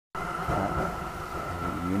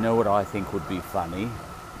You know what I think would be funny?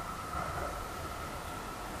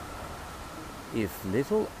 If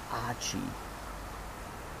little Archie,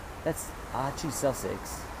 that's Archie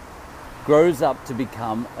Sussex, grows up to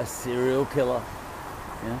become a serial killer,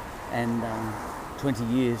 and 20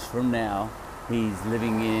 years from now he's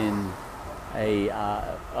living in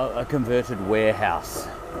a converted warehouse,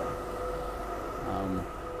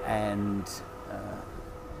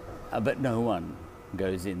 but no one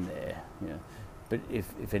goes in there. But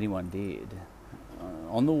if anyone did,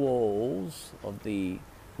 on the walls of the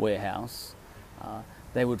warehouse,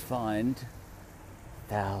 they would find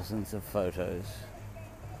thousands of photos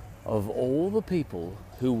of all the people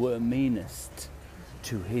who were meanest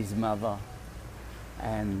to his mother,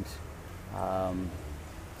 and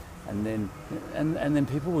then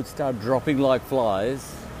people would start dropping like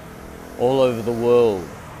flies all over the world,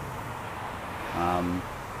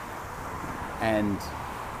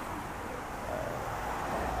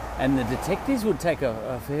 and the detectives would take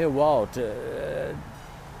a fair while to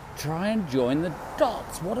try and join the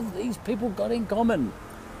dots. What have these people got in common?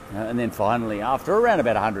 And then finally, after around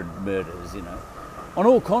about 100 murders, on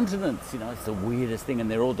all continents, it's the weirdest thing,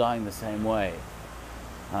 and they're all dying the same way.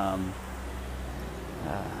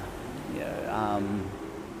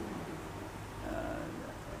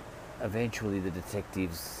 Eventually the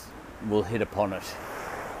detectives will hit upon it,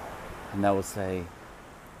 and they will say,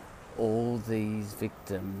 all these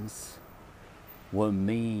victims were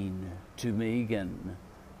mean to Megan.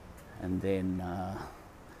 And then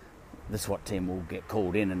the SWAT team will get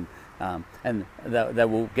called in, and they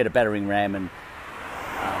will get a battering ram and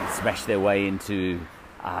smash their way into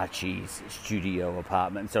Archie's studio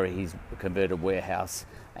apartment, his converted warehouse,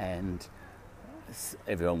 and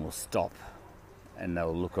everyone will stop and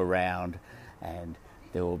they'll look around, and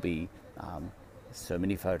there will be so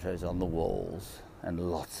many photos on the walls, and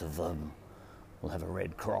lots of them will have a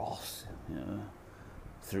red cross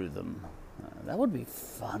through them. That would be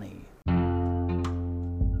funny.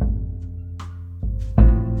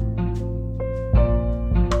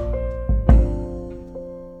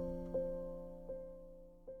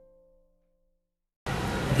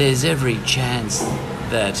 There's every chance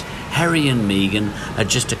that Harry and Megan are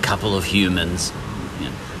just a couple of humans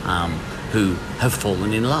who have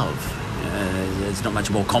fallen in love. It's not much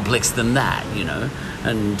more complex than that,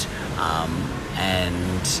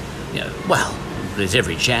 there's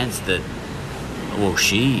every chance that,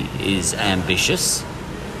 she is ambitious.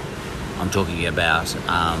 I'm talking about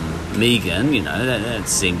Megan, that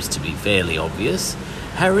seems to be fairly obvious.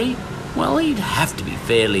 Harry, he'd have to be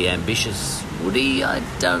fairly ambitious, would he? I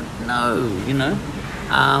don't know,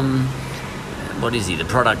 What is he, the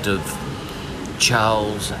product of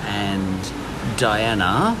Charles and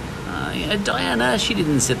Diana? Diana, she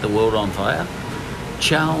didn't set the world on fire.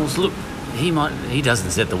 Charles, look, he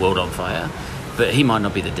doesn't set the world on fire, but he might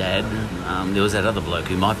not be the dad. There was that other bloke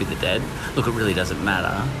who might be the dad. Look, it really doesn't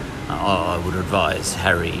matter. I would advise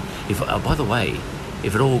Harry, by the way,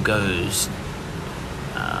 if it all goes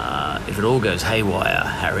haywire,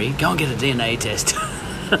 Harry, go and get a DNA test.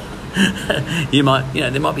 There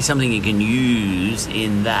might be something you can use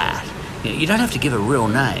in that. You don't have to give a real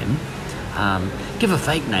name. Give a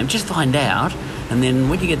fake name. Just find out, and then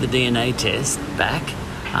when you get the DNA test back,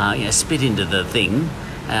 spit into the thing.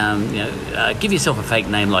 Give yourself a fake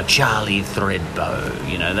name like Charlie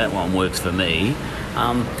Threadbow. That one works for me.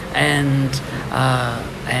 And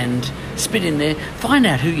spit in there. Find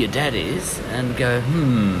out who your dad is, and go.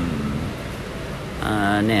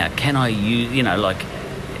 Now, can I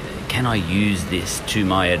use this to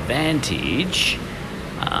my advantage?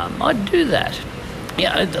 I'd do that.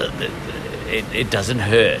 It doesn't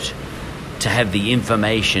hurt to have the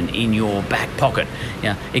information in your back pocket.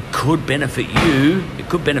 It could benefit you. It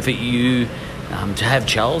could benefit you to have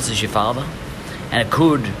Charles as your father, and it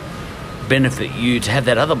could benefit you to have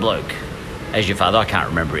that other bloke as your father. I can't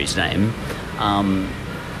remember his name.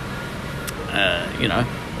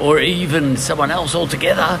 Or even someone else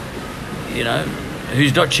altogether.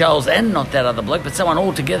 Who's not Charles and not that other bloke, but someone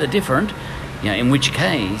altogether different. In which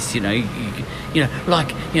case,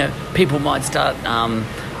 people might start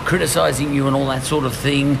criticising you and all that sort of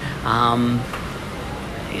thing.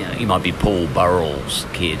 You might be Paul Burrell's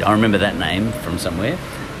kid. I remember that name from somewhere.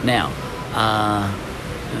 Now,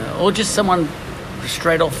 or just someone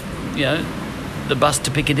straight off, the bus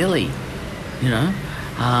to Piccadilly.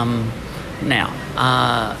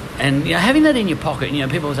 Having that in your pocket,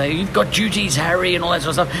 people say, you've got duties, Harry, and all that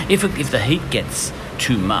sort of stuff. If the heat gets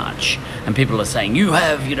too much and people are saying, you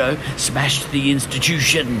have, smashed the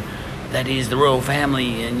institution that is the royal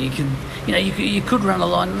family, and you could run a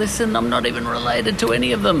line, listen, I'm not even related to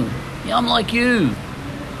any of them. I'm like you.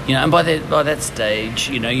 and by that stage,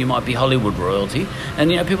 you might be Hollywood royalty,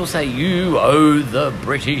 and people say you owe the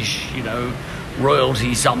British,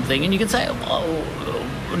 royalty something, and you can say,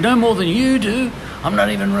 well, no more than you do. I'm not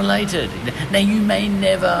even related. Now you may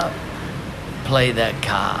never play that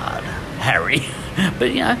card, Harry,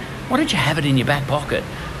 but why don't you have it in your back pocket?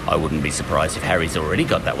 I wouldn't be surprised if Harry's already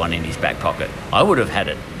got that one in his back pocket. I would have had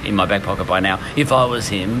it in my back pocket by now if I was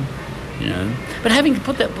him. But having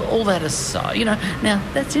put all that aside, now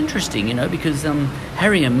that's interesting, because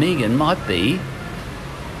Harry and Meghan might be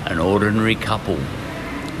an ordinary couple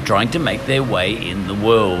trying to make their way in the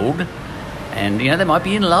world, and they might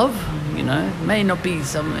be in love, may not be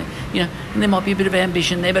some, and there might be a bit of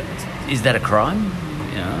ambition there, but is that a crime?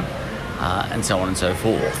 And so on and so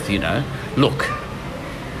forth. Look,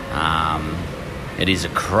 it is a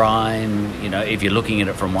crime, if you're looking at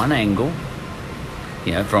it from one angle.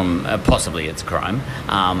 From possibly it's a crime,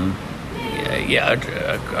 a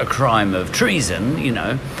crime of treason,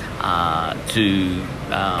 to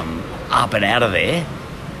up and out of there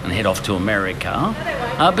and head off to America.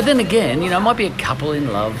 But then again, it might be a couple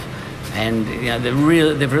in love, and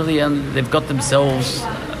they've got themselves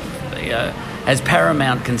as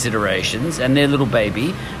paramount considerations, and their little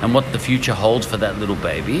baby, and what the future holds for that little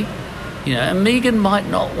baby. And Meghan might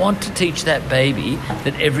not want to teach that baby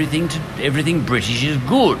that everything British is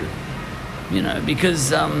good,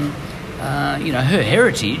 because her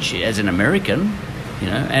heritage as an American,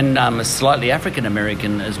 and a slightly African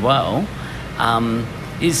American as well,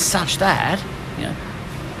 is such that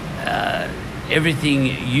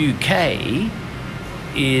everything UK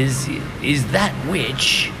is that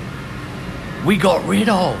which we got rid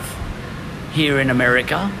of here in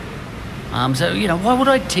America. So, why would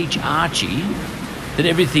I teach Archie that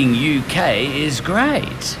everything UK is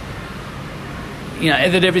great?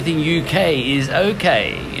 That everything UK is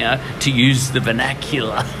okay, to use the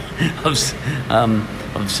vernacular of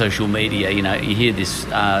social media. You hear this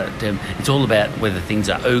term, it's all about whether things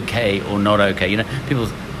are okay or not okay.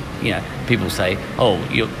 People say, oh,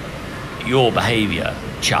 your behaviour,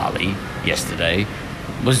 Charlie, yesterday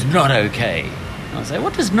was not okay. And I say,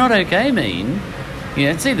 what does not okay mean?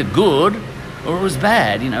 It's either good or it was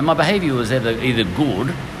bad. My behaviour was either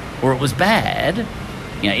good or it was bad.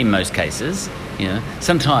 In most cases.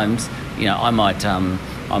 Sometimes I might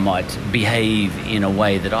behave in a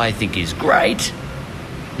way that I think is great.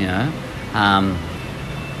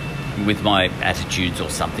 With my attitudes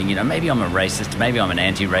or something. Maybe I'm a racist. Maybe I'm an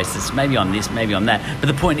anti-racist. Maybe I'm this. Maybe I'm that. But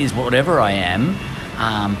the point is, whatever I am,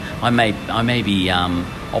 I may be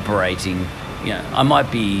operating. I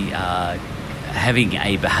might be having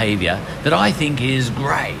a behaviour that I think is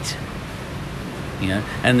great,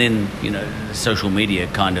 and then, social media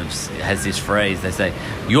kind of has this phrase, they say,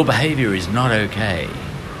 your behaviour is not okay.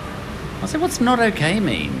 I say, what's not okay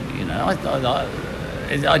mean? I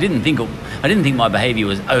didn't think my behaviour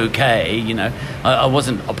was okay, I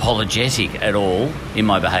wasn't apologetic at all in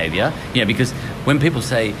my behaviour, because when people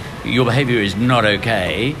say your behaviour is not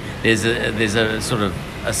okay, there's a sort of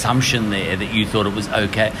assumption there that you thought it was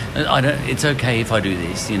okay. It's okay if I do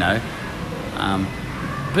this,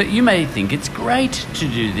 but you may think it's great to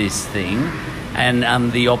do this thing,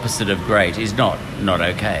 and the opposite of great is not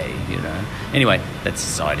okay, Anyway, that's a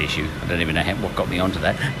side issue. I don't even know what got me onto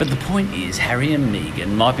that. But the point is, Harry and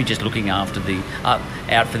Meghan might be just looking after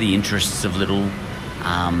out for the interests of little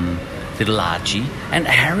Archie, and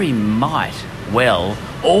Harry might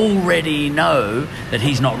already know that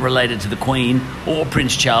he's not related to the Queen or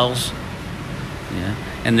Prince Charles,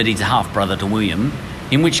 and that he's a half-brother to William,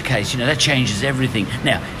 in which case, that changes everything.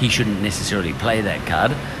 Now, he shouldn't necessarily play that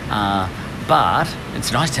card, but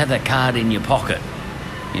it's nice to have that card in your pocket.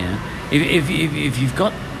 If you've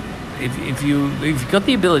got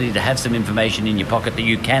the ability to have some information in your pocket that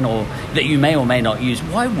you can or that you may or may not use,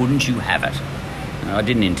 why wouldn't you have it? I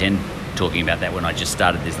didn't intend talking about that when I just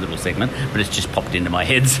started this little segment, but it's just popped into my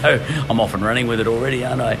head, so I'm off and running with it already,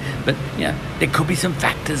 aren't I? But there could be some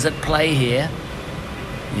factors at play here,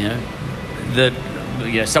 that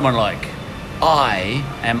someone like I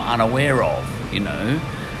am unaware of,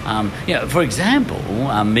 for example,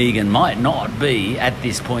 Meghan might not be at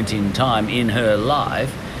this point in time in her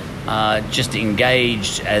life just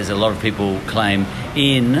engaged, as a lot of people claim,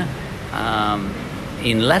 in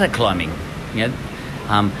ladder climbing.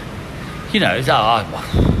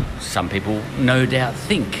 Some people no doubt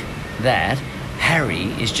think that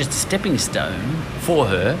Harry is just a stepping stone for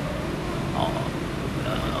her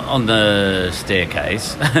on the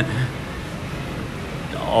staircase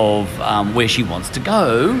of where she wants to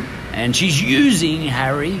go, and she's using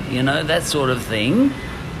Harry, that sort of thing.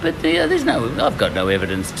 But I've got no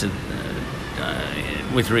evidence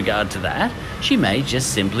with regard to that. She may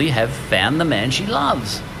just simply have found the man she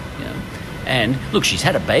loves. And look, she's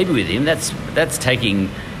had a baby with him. That's taking,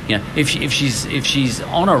 if she's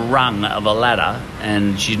on a rung of a ladder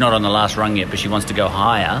and she's not on the last rung yet, but she wants to go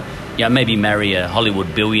higher, maybe marry a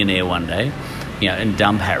Hollywood billionaire one day, and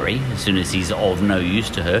dump Harry as soon as he's of no use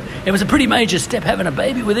to her. It was a pretty major step having a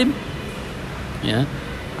baby with him.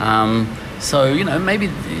 So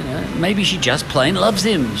maybe she just plain loves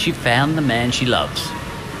him. She found the man she loves,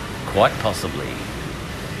 quite possibly.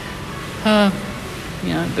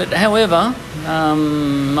 But however,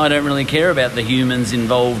 I don't really care about the humans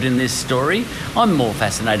involved in this story. I'm more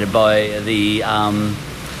fascinated by the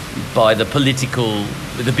political,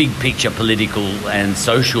 the big picture political and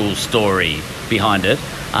social story behind it.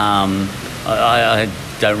 I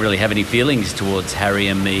don't really have any feelings towards Harry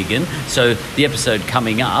and Meghan. So the episode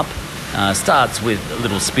coming up starts with a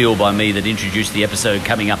little spiel by me that introduced the episode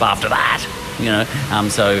coming up after that.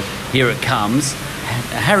 So here it comes.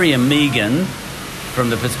 Harry and Meghan from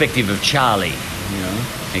the perspective of Charlie.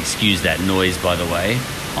 Excuse that noise, by the way.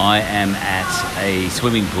 I am at a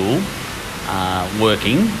swimming pool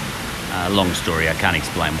working. Long story, I can't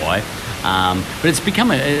explain why. But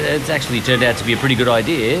it's actually turned out to be a pretty good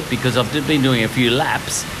idea because I've been doing a few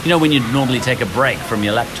laps. When you normally take a break from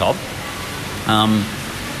your laptop.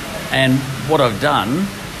 And what I've done,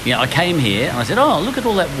 I came here and I said, oh, look at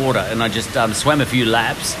all that water. And I just swam a few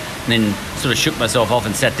laps and then sort of shook myself off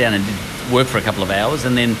and sat down and did work for a couple of hours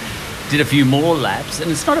and then did a few more laps. And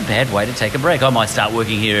it's not a bad way to take a break. I might start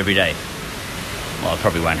working here every day. Well, I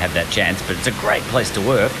probably won't have that chance, but it's a great place to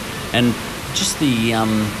work. And just the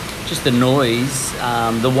noise,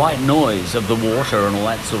 the white noise of the water and all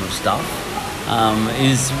that sort of stuff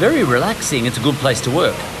is very relaxing. It's a good place to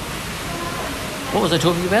work. What was I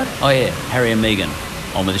talking about? Oh yeah, Harry and Meghan.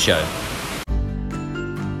 On with the show.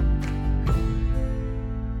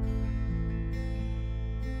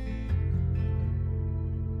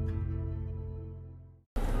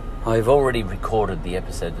 I've already recorded the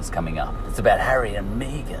episode that's coming up. It's about Harry and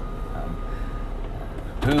Meghan,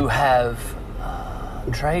 who have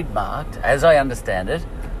trademarked, as I understand it,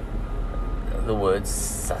 the words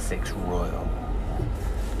Sussex Royal.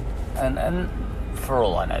 And for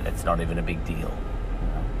all I know, that's not even a big deal.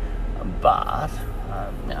 But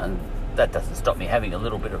that doesn't stop me having a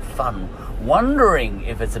little bit of fun wondering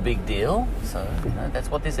if it's a big deal. So, that's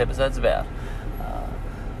what this episode's about.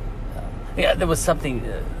 There was something...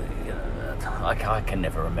 I can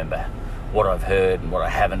never remember what I've heard and what I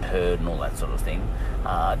haven't heard and all that sort of thing.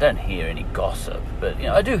 I don't hear any gossip, but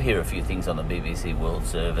I do hear a few things on the BBC World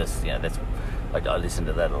Service. I listen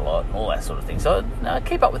to that a lot, and all that sort of thing. So I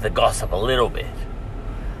keep up with the gossip a little bit.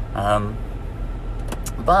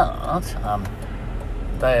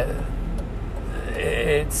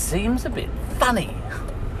 It seems a bit funny,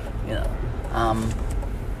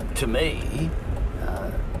 to me.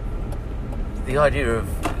 The idea of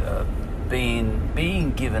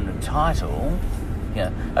being given a title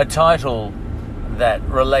that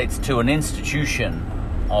relates to an institution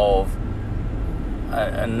of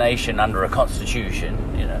a nation under a constitution,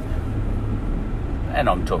 and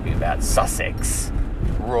I'm talking about Sussex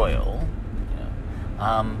Royal.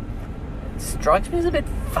 It strikes me as a bit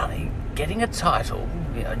funny getting a title,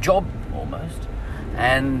 a job almost,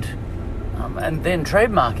 and then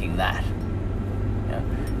trademarking that.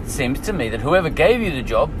 It seems to me that whoever gave you the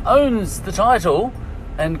job owns the title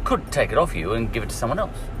and could take it off you and give it to someone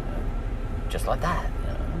else, just like that.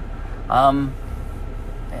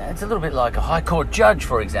 It's a little bit like a High Court judge,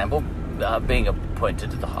 for example, being appointed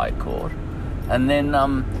to the High Court, and then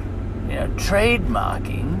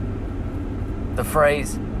trademarking the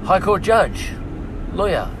phrase High Court judge,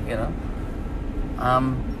 lawyer, and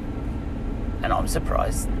I'm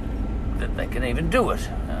surprised that they can even do it.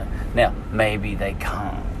 Now, maybe they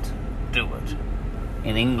can't do it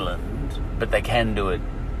in England, but they can do it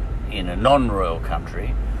in a non-royal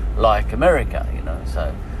country like America,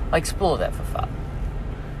 so I explore that for fun.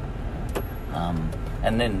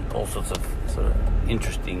 And then all sorts of sort of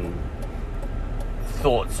interesting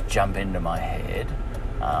thoughts jump into my head.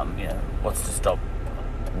 What's to stop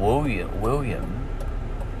William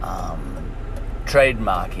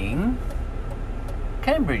trademarking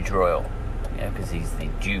Cambridge Royal? Because he's the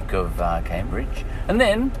Duke of Cambridge. And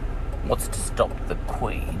then, what's to stop the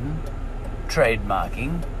Queen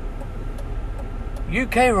trademarking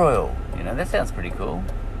UK Royal? That sounds pretty cool.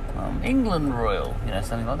 England Royal,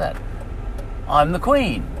 something like that. I'm the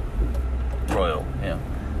Queen Royal,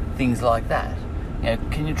 things like that.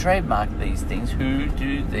 Can you trademark these things? Who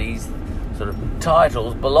do these sort of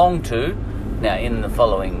titles belong to? Now, in the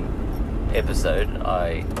following episode,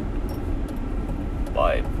 I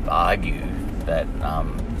I argue that,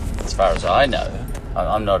 as far as I know,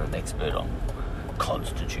 I'm not an expert on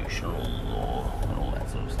constitutional law and all that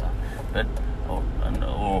sort of stuff, but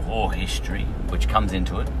or history, which comes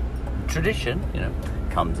into it. Tradition,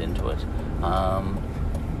 comes into it.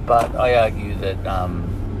 But I argue that,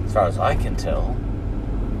 as far as I can tell,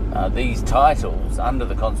 these titles under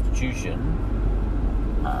the Constitution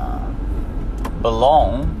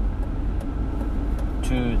belong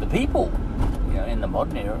to the people. In the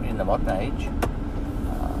modern era, in the modern age.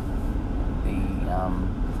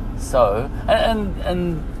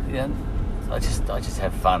 I just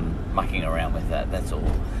have fun mucking around with that. That's all.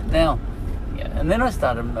 Now, and then I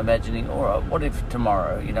started imagining, all right, what if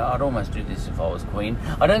tomorrow? I'd almost do this if I was Queen.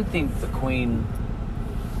 I think the Queen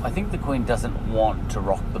doesn't want to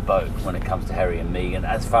rock the boat when it comes to Harry and Meghan,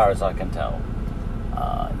 as far as I can tell.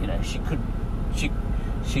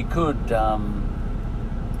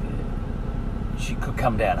 She could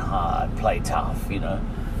come down hard, play tough,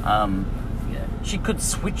 She could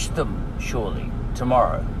switch them, surely,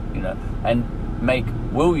 tomorrow, and make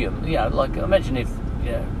William, imagine if,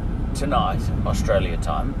 tonight, Australia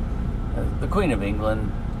time, the Queen of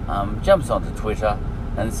England jumps onto Twitter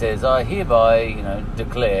and says, I hereby,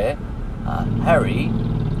 declare Harry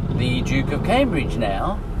the Duke of Cambridge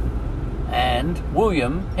now, and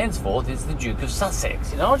William, henceforth, is the Duke of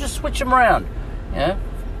Sussex. I'll just switch them around,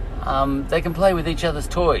 they can play with each other's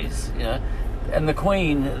toys, and the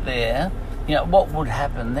Queen there, what would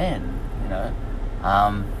happen then?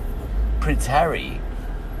 Prince Harry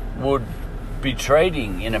would be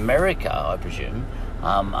trading in America, I presume,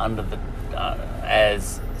 under the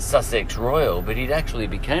as Sussex Royal, but he'd actually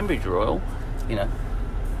be Cambridge Royal.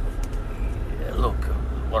 Look,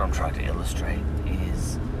 what I'm trying to illustrate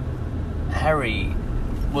is Harry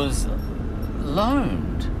was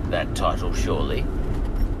loaned that title, surely.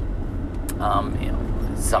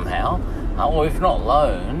 Somehow, or if not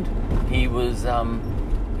loaned, he was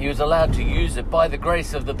allowed to use it by the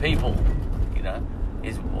grace of the people.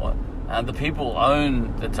 Is what the people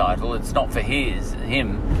own the title. It's not for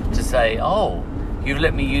him to say, "Oh, you've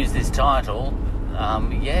let me use this title.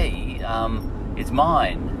 Yay! It's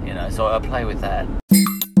mine." So I play with that.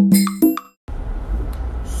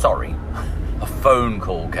 Sorry, a phone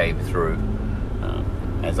call came through.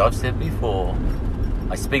 As I've said before,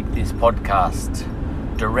 I speak this podcast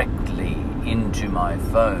directly into my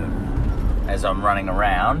phone as I'm running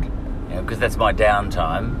around, because that's my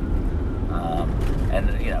downtime.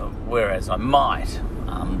 Whereas I might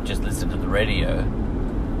just listen to the radio,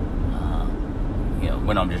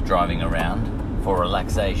 when I'm just driving around for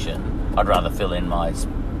relaxation, I'd rather fill in my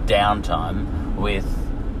downtime with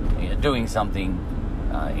doing something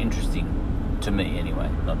interesting to me anyway,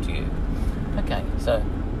 not to you. Okay, so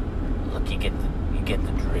look, you get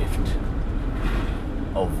the drift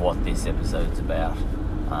of what this episode's about.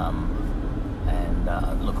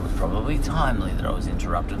 Look, it was probably timely that I was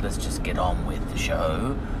interrupted. Let's just get on with the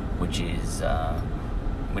show, which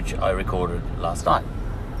I recorded last night.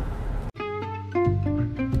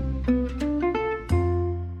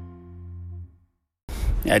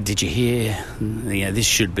 Did you hear? This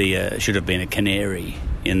should have been a canary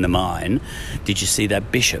in the mine. Did you see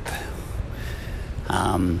that bishop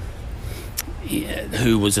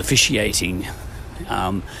who was officiating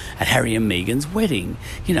at Harry and Meghan's wedding?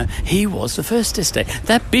 He was the first estate.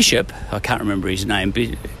 That bishop, I can't remember his name,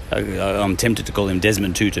 I'm tempted to call him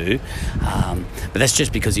Desmond Tutu, but that's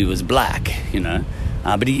just because he was black,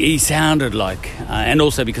 but he sounded like, and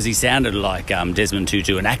also because he sounded like Desmond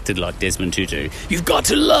Tutu and acted like Desmond Tutu. You've got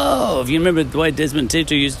to love. You remember the way Desmond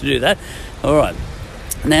Tutu used to do that? All right.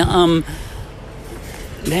 Now,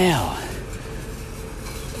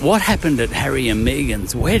 what happened at Harry and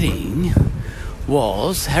Meghan's wedding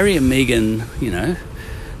was Harry and Meghan,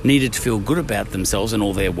 needed to feel good about themselves and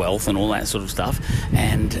all their wealth and all that sort of stuff.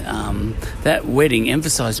 And that wedding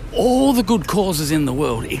emphasised all the good causes in the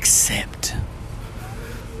world except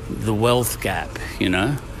the wealth gap,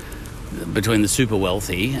 between the super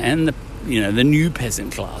wealthy and the new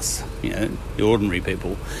peasant class, the ordinary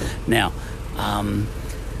people. Now,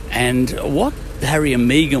 and what Harry and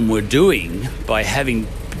Meghan were doing by having,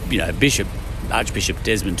 Archbishop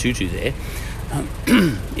Desmond Tutu there,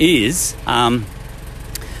 is,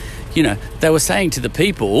 they were saying to the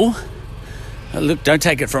people, look, don't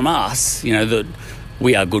take it from us, that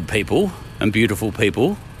we are good people and beautiful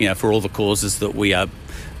people, for all the causes that we are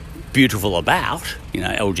beautiful about,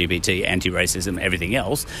 LGBT, anti-racism, everything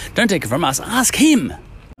else. Don't take it from us. Ask him.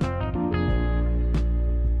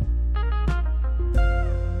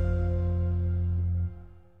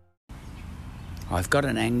 I've got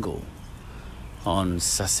an angle on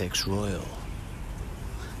Sussex Royal.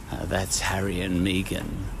 That's Harry and Meghan.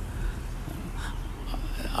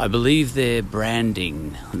 I believe they're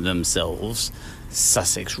branding themselves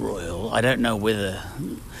Sussex Royal. I don't know whether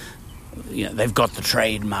they've got the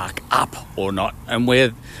trademark up or not, and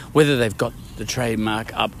whether they've got the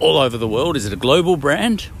trademark up all over the world. Is it a global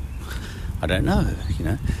brand? I don't know.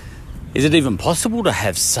 Is it even possible to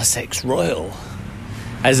have Sussex Royal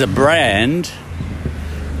as a brand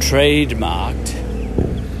trademarked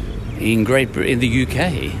in the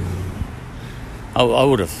UK? I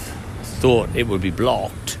would have thought it would be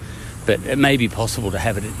blocked, but it may be possible to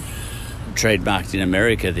have it trademarked in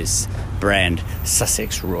America, this brand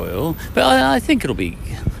Sussex Royal. But I think it'll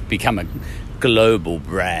become a global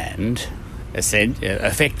brand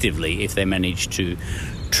effectively if they manage to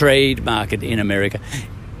trademark it in America,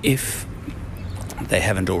 if they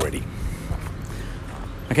haven't already.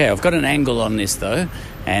 Okay, I've got an angle on this though,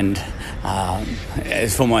 and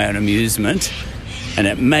it's for my own amusement, and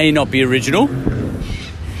it may not be original.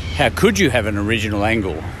 How could you have an original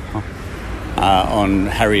angle on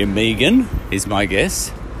Harry and Meghan, is my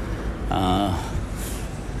guess. But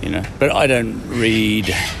I don't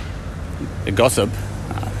read the gossip,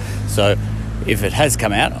 so if it has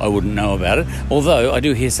come out, I wouldn't know about it. Although I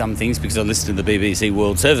do hear some things because I listen to the BBC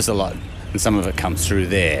World Service a lot, and some of it comes through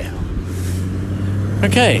there.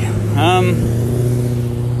 Okay,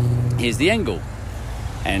 here's the angle,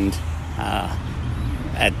 and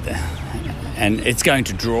it's going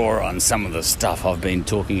to draw on some of the stuff I've been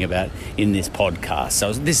talking about in this podcast.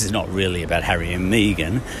 So this is not really about Harry and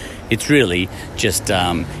Meghan. It's really just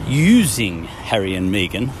using Harry and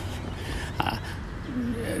Meghan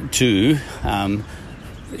to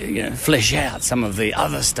flesh out some of the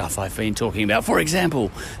other stuff I've been talking about. For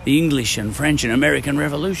example, the English and French and American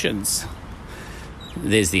revolutions.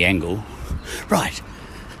 There's the angle. Right.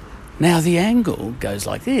 Now the angle goes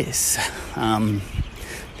like this.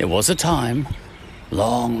 There was a time,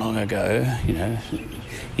 long, long ago,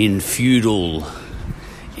 in feudal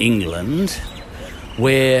England,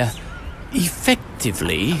 where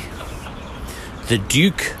effectively the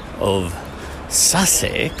Duke of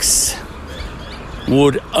Sussex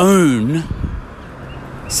would own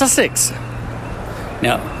Sussex.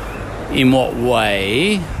 Now, in what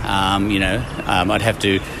way? I'd have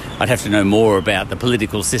to know more about the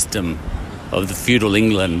political system of the feudal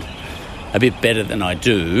England a bit better than I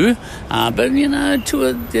do. But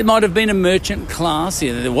there might have been a merchant class.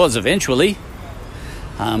 There was eventually.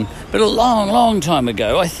 But a long, long time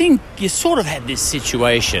ago, I think you sort of had this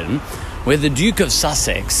situation where the Duke of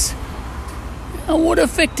Sussex would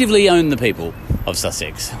effectively own the people of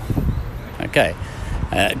Sussex. Okay.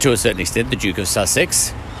 To a certain extent, the Duke of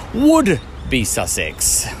Sussex would be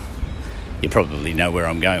Sussex. You probably know where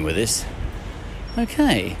I'm going with this.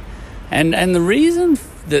 Okay. And the reason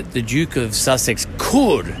that the Duke of Sussex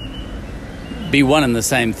could be one and the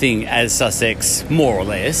same thing as Sussex, more or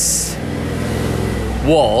less,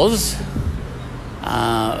 was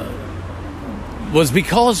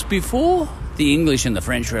because before the English and the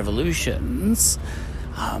French revolutions,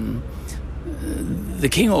 the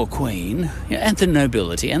king or queen and the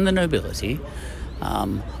nobility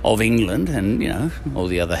of England and all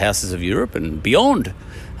the other houses of Europe and beyond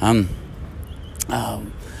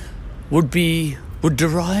would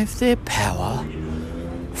derive their power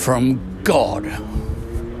from God.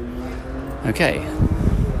 Okay.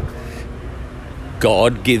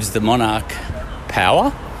 God gives the monarch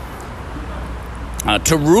power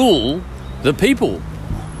to rule the people.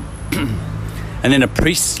 And then a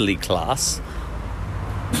priestly class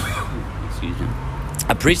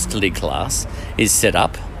is set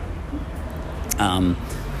up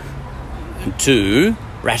to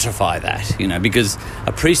ratify that, because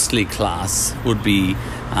a priestly class would be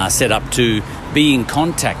set up to be in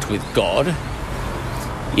contact with God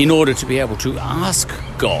in order to be able to ask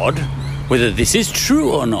God whether this is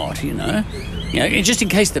true or not, just in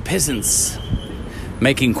case the peasants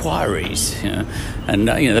make inquiries, and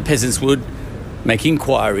the peasants would make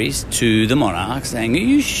inquiries to the monarch saying, are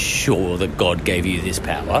you sure that God gave you this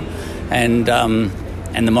power? And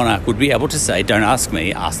the monarch would be able to say, don't ask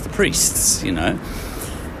me, ask the priests,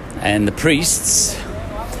 And the priests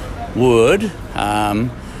would, who are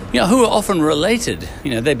often related,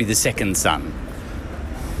 they'd be the second son,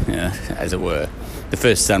 as it were. The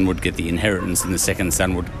first son would get the inheritance and the second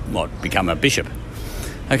son would, become a bishop.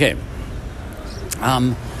 Okay.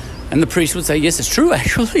 And the priest would say, yes, it's true,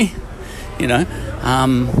 actually.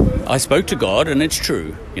 I spoke to God and it's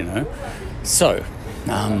true, So,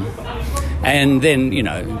 and then,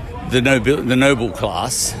 the noble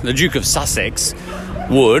class, the Duke of Sussex,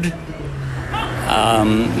 would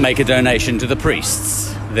make a donation to the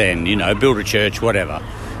priests then, build a church, whatever.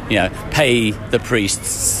 pay the priest's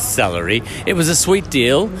salary. It was a sweet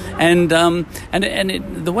deal, and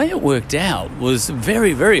the way it worked out was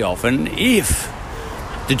very, very often, if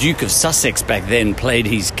the Duke of Sussex back then played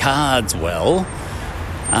his cards well,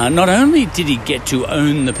 not only did he get to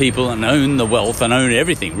own the people and own the wealth and own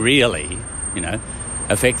everything, really,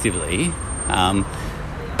 effectively,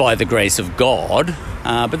 by the grace of God,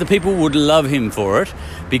 but the people would love him for it,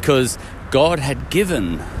 because God had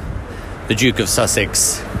given the Duke of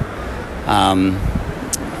Sussex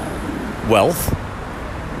wealth.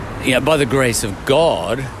 By the grace of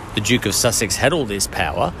God, the Duke of Sussex had all this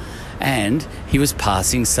power, and he was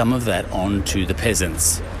passing some of that on to the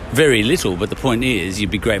peasants. Very little, but the point is, you'd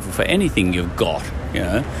be grateful for anything you've got,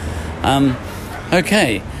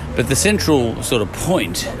 Okay, but the central sort of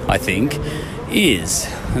point, I think, is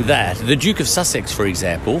that the Duke of Sussex, for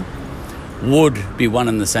example, would be one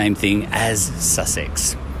and the same thing as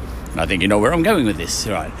Sussex. I think you know where I'm going with this,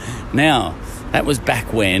 right? Now, that was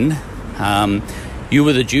back when you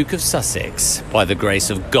were the Duke of Sussex by the grace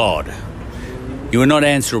of God. You were not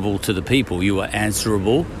answerable to the people. You were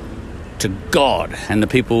answerable to God, and the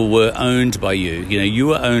people were owned by you. You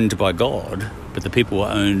were owned by God, but the people were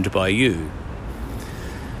owned by you.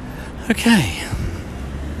 Okay.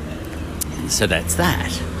 So that's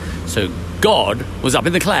that. So God was up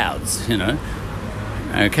in the clouds,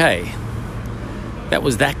 Okay. That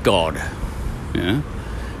was that God,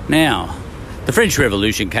 Now, the French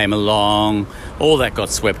Revolution came along, all that got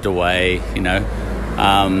swept away, we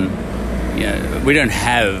don't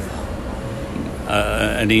have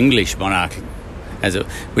an English monarch.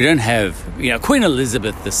 We don't have, Queen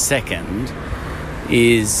Elizabeth II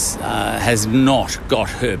has not got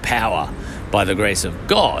her power by the grace of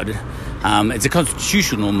God. It's a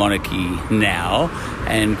constitutional monarchy now,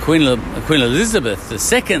 and Queen Elizabeth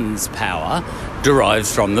II's power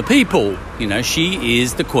derives from the people. She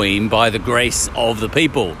is the Queen by the grace of the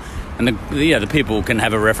people, and the people can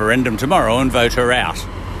have a referendum tomorrow and vote her out.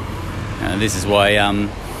 This is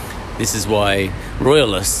why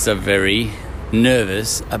royalists are very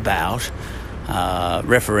nervous about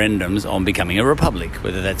referendums on becoming a republic,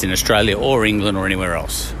 whether that's in Australia or England or anywhere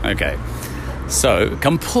else. Okay. So,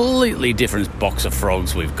 completely different box of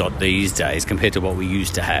frogs we've got these days compared to what we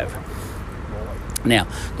used to have. Now,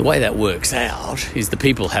 the way that works out is the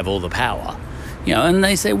people have all the power, and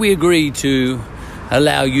they say, we agree to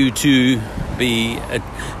allow you to be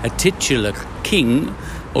a titular king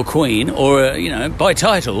or queen, or, by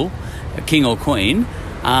title, a king or queen,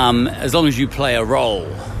 as long as you play a role,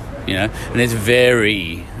 and it's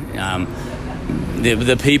very...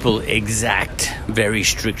 The people exact very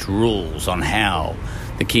strict rules on how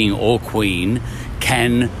the king or queen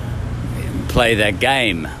can play that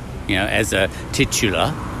game, as a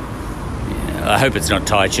titular. I hope it's not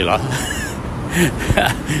titular,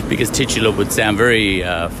 because titular would sound very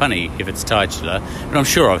funny if it's titular, but I'm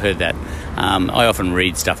sure I've heard that. I often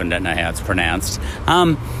read stuff and don't know how it's pronounced.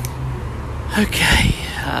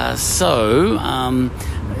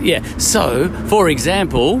 So, for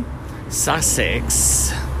example,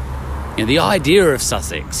 Sussex, the idea of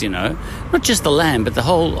Sussex, not just the land, but the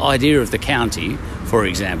whole idea of the county, for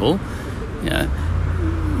example,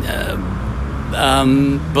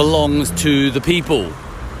 belongs to the people.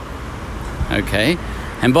 Okay?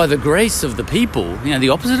 And by the grace of the people, the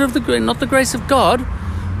opposite of not the grace of God,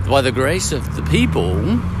 by the grace of the people,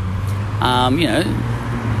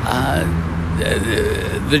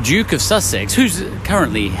 the Duke of Sussex, who's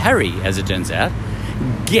currently Harry, as it turns out,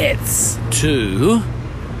 gets to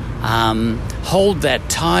hold that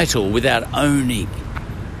title without owning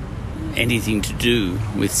anything to do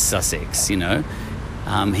with Sussex,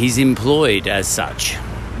 He's employed as such.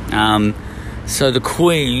 So the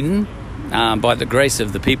Queen, by the grace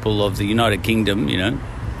of the people of the United Kingdom,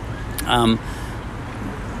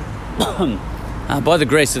 by the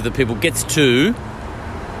grace of the people, gets to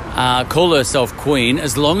call herself Queen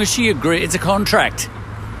as long as she agrees. It's a contract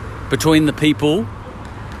between the people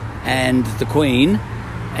and the Queen,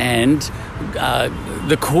 and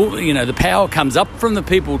the power comes up from the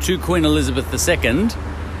people to Queen Elizabeth II,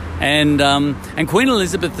 and Queen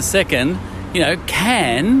Elizabeth II,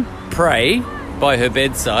 can pray by her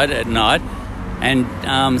bedside at night and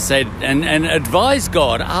say and advise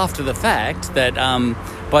God after the fact that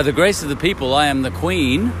by the grace of the people I am the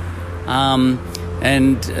Queen,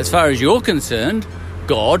 and as far as you're concerned,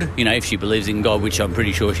 God, if she believes in God, which I'm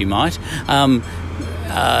pretty sure she might,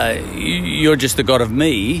 you're just the God of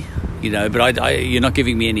me, but you're not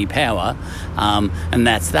giving me any power, and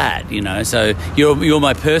that's that, so you're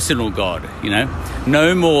my personal God,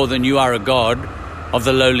 no more than you are a God of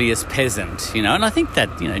the lowliest peasant, you know. And I think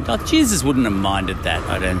that, you know, Jesus wouldn't have minded that,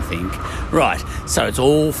 I don't think. Right, so it's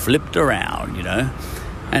all flipped around, you know.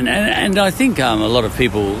 And I think a lot of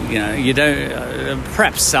people, you know, you don't,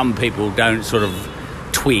 perhaps some people don't sort of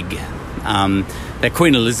twig that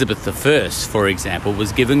Queen Elizabeth I, for example,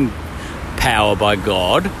 was given power by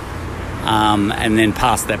God, and then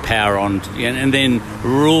passed that power on, and then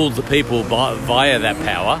ruled the people via that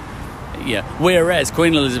power. Yeah. Whereas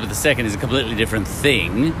Queen Elizabeth II is a completely different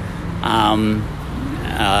thing, and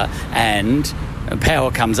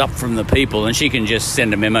power comes up from the people, and she can just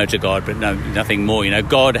send a memo to God, but nothing more. You know,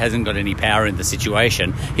 God hasn't got any power in the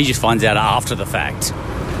situation. He just finds out after the fact.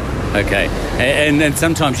 Okay, and then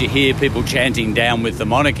sometimes you hear people chanting down with the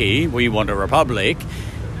monarchy. We want a republic.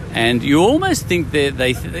 And you almost think that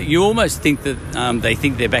they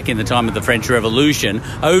think they're back in the time of the French Revolution,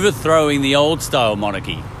 overthrowing the old-style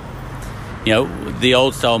monarchy. You know, the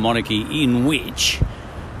old-style monarchy in which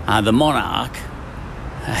the monarch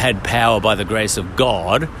had power by the grace of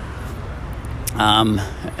God,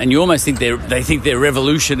 and you almost think they think they're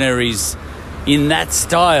revolutionaries in that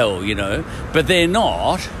style, you know, but they're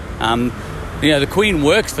not. You know, the Queen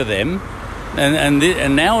works for them. And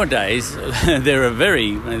nowadays they're a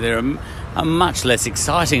much less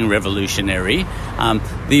exciting revolutionary.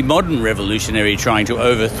 The modern revolutionary trying to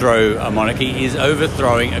overthrow a monarchy is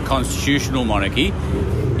overthrowing a constitutional monarchy.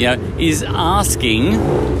 You know,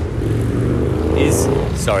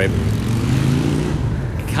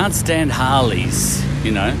 can't stand Harleys.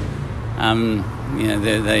 You know,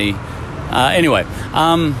 anyway.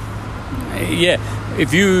 Yeah.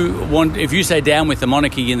 If you say down with the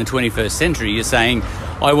monarchy in the 21st century, you're saying,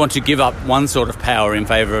 I want to give up one sort of power in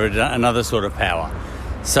favour of another sort of power.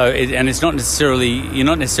 So, you're not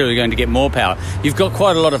necessarily going to get more power. You've got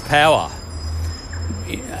quite a lot of power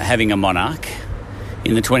having a monarch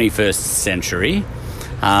in the 21st century. You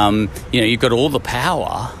know, you've got all the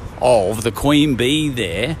power of the Queen Bee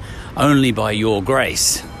there only by your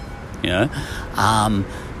grace. You know.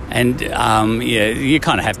 You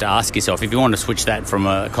kind of have to ask yourself, if you want to switch that from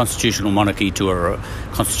a constitutional monarchy to a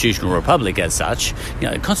constitutional republic as such, you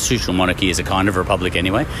know, constitutional monarchy is a kind of republic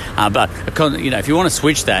anyway, but if you want to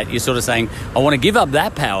switch that, you're sort of saying, I want to give up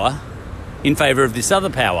that power in favour of this other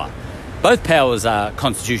power. Both powers are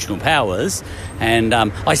constitutional powers, and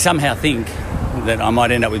I somehow think that I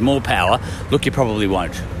might end up with more power. Look, you probably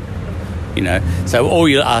won't. You know, so all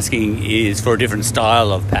you're asking is for a different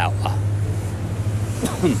style of power.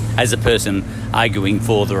 As a person arguing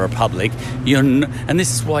for the Republic, and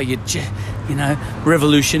this is why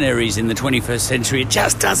revolutionaries in the 21st century, it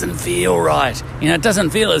just doesn't feel right. You know, it doesn't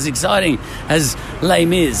feel as exciting as Les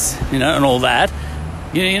Mis, you know, and all that.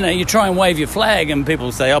 You know, you try and wave your flag and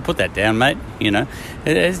people say, "I'll put that down, mate." You know,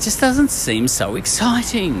 it just doesn't seem so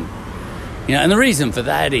exciting. You know, and the reason for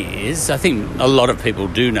that is, I think a lot of people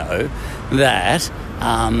do know that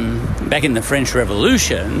back in the French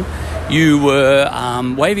Revolution, you were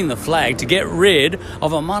waving the flag to get rid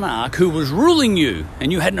of a monarch who was ruling you,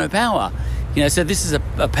 and you had no power. You know, so this is a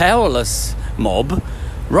powerless mob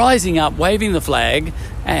rising up, waving the flag,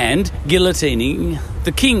 and guillotining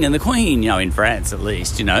the king and the queen. You know, in France at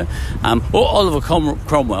least. You know, or Oliver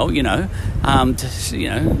Cromwell. You know,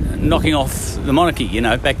 knocking off the monarchy. You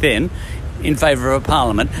know, back then, in favour of a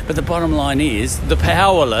parliament. But the bottom line is the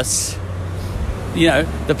powerless. You know,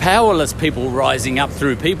 the powerless people rising up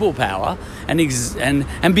through people power and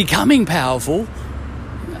becoming powerful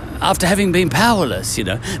after having been powerless, you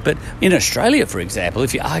know. But in Australia, for example,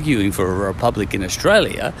 if you're arguing for a republic in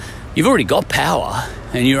Australia, you've already got power,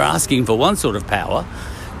 and you're asking for one sort of power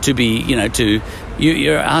to be, you know,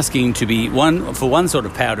 you're asking to be one sort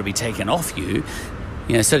of power to be taken off you,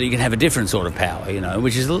 you know, so that you can have a different sort of power, you know,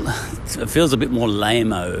 which it feels a bit more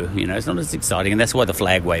lame-o, you know, it's not as exciting, and that's why the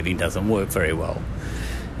flag waving doesn't work very well.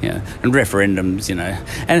 You know, and referendums, you know,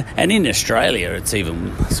 and in Australia it's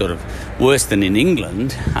even sort of worse than in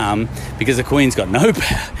England, because the Queen's got no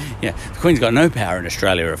power. Yeah, the Queen's got no power in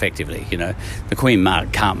Australia effectively. You know, the Queen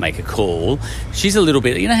can't make a call. She's a little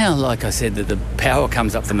bit, you know how, like I said, that the power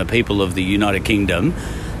comes up from the people of the United Kingdom,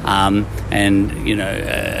 and you know,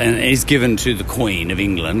 and is given to the Queen of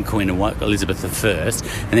England, Queen Elizabeth I,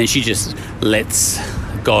 and then she just lets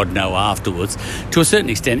God know afterwards. To a certain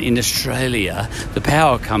extent, in Australia, the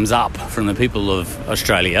power comes up from the people of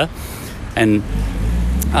Australia, and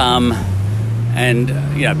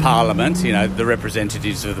you know, Parliament, you know, the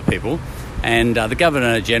representatives of the people, and the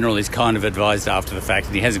Governor General is kind of advised after the fact,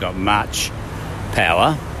 and he hasn't got much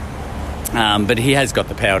power, but he has got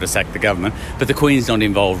the power to sack the government. But the Queen's not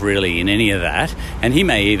involved really in any of that, and he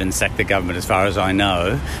may even sack the government as far as I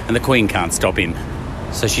know, and the Queen can't stop him.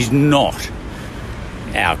 So she's not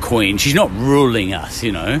our queen. She's not ruling us,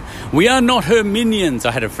 you know. We are not her minions.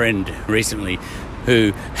 I had a friend recently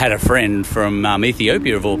who had a friend from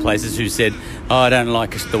Ethiopia, of all places, who said, "Oh, I don't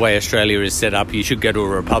like the way Australia is set up. You should go to a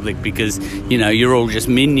republic because, you know, you're all just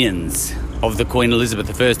minions of the Queen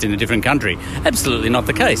Elizabeth I in a different country." Absolutely not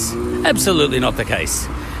the case. Absolutely not the case.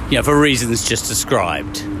 You know, for reasons just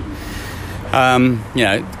described. You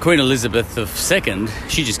know, Queen Elizabeth II,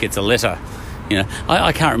 she just gets a letter. You know,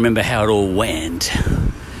 I can't remember how it all went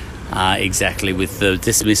exactly with the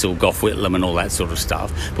dismissal, Gough Whitlam and all that sort of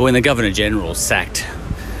stuff. But when the Governor-General sacked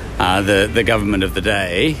the government of the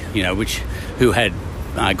day, you know, who had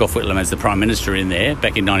Gough Whitlam as the Prime Minister in there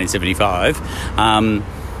back in 1975,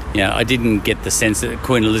 you know, I didn't get the sense that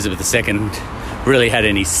Queen Elizabeth II really had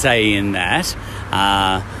any say in that.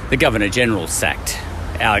 The Governor-General sacked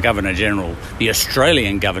our Governor-General, the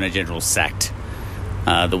Australian Governor-General sacked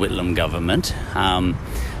the Whitlam government,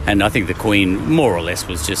 and I think the Queen more or less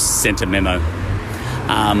was just sent a memo.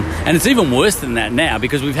 And it's even worse than that now,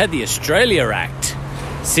 because we've had the Australia Act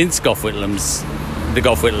since the Gough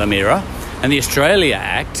Whitlam era, and the Australia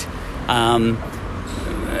Act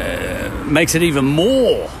makes it even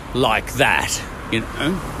more like that, you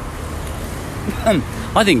know.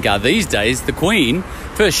 I think these days the Queen,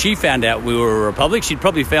 first she found out we were a republic, she'd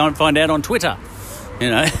probably find out on Twitter, you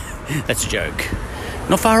know. That's a joke.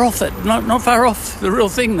 Not far off the real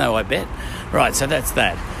thing, though, I bet. Right, so that's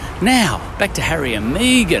that. Now, back to Harry and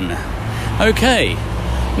Meghan. Okay.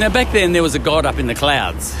 Now, back then, there was a god up in the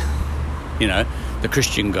clouds, you know, the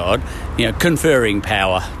Christian god, you know, conferring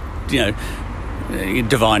power, you know,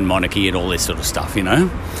 divine monarchy and all this sort of stuff, you know.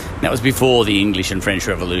 That was before the English and French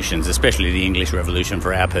revolutions, especially the English Revolution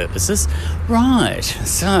for our purposes. Right,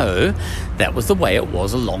 so that was the way it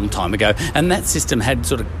was a long time ago. And that system had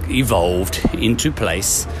sort of evolved into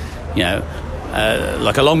place, you know,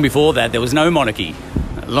 like long before that, there was no monarchy.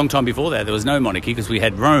 A long time before that, there was no monarchy because we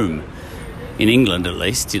had Rome, in England at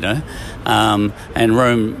least, you know. And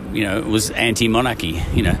Rome, you know, was anti-monarchy,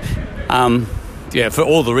 you know. Yeah, for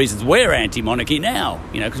all the reasons we're anti-monarchy now,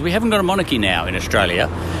 you know, because we haven't got a monarchy now in Australia.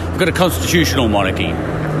 We've got a constitutional monarchy.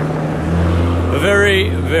 A very,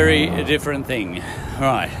 very different thing.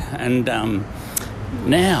 Right, and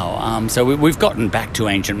now, so we've gotten back to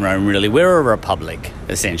ancient Rome, really. We're a republic,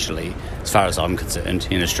 essentially, as far as I'm concerned,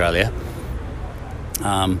 in Australia.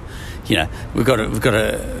 You know, we've got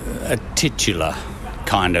a titular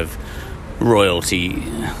kind of royalty,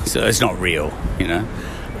 so it's not real, you know.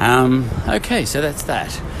 Okay, so that's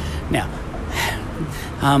that. Now,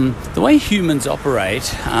 the way humans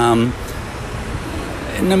operate, no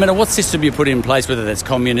matter what system you put in place, whether that's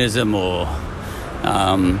communism or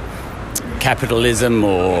capitalism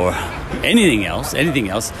or anything else,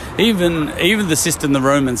 even the system the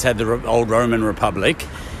Romans had, the old Roman Republic,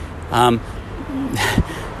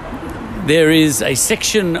 there is a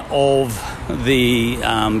section of the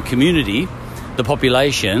community, the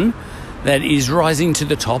population, that is rising to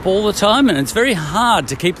the top all the time, and it's very hard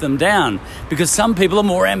to keep them down because some people are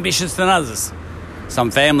more ambitious than others.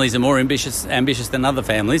 Some families are more ambitious than other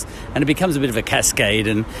families, and it becomes a bit of a cascade.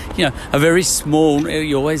 And you know,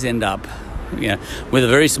 you always end up, you know, with a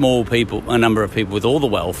very small a number of people with all the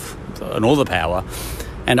wealth and all the power,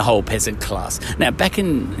 and a whole peasant class. Now, back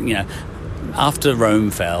in, you know, after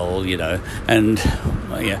Rome fell, you know, and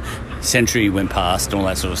you know, century went past and all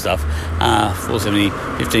that sort of stuff, 470,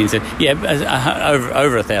 15, so, yeah,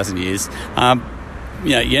 over 1,000 years, you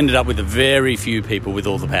know, you ended up with a very few people with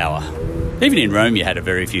all the power. Even in Rome, you had a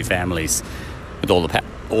very few families with all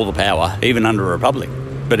the power, even under a republic.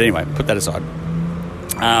 But anyway, put that aside.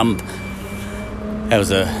 That was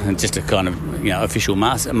just a kind of, you know, official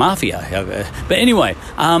mafia. But anyway,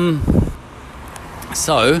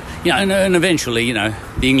 so, you know, and eventually, you know,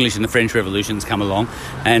 the English and the French revolutions come along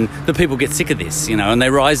and the people get sick of this, you know, and they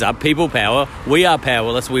rise up. People power. We are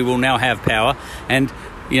powerless. We will now have power. And,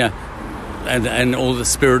 you know, and all the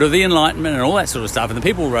spirit of the Enlightenment and all that sort of stuff. And the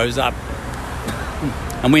people rose up.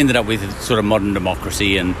 And we ended up with sort of modern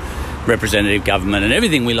democracy and representative government and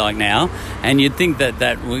everything we like now. And you'd think that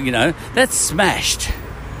you know, that's smashed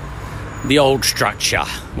the old structure,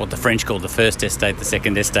 what the French called the first estate, the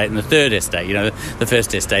second estate, and the third estate. You know, the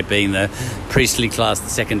first estate being the priestly class, the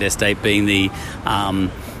second estate being the,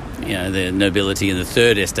 you know, the nobility, and the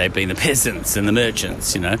third estate being the peasants and the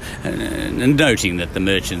merchants. You know, and noting that the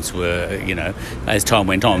merchants were, you know, as time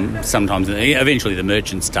went on, sometimes eventually the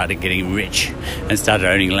merchants started getting rich and started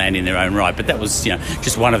owning land in their own right. But that was, you know,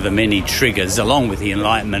 just one of the many triggers, along with the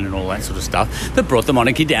Enlightenment and all that sort of stuff, that brought the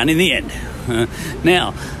monarchy down in the end.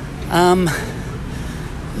 Now.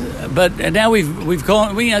 but now we've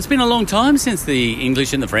gone. It's been a long time since the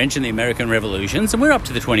English and the French and the American revolutions, and we're up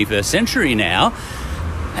to the 21st century now.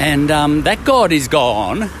 And that God is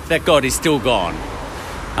gone. That God is still gone.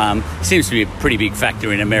 Seems to be a pretty big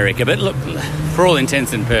factor in America. But look, for all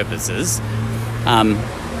intents and purposes,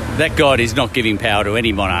 that God is not giving power to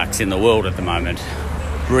any monarchs in the world at the moment.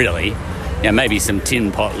 Really, maybe some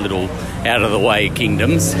tin pot little out of the way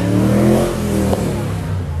kingdoms.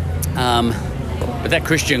 But that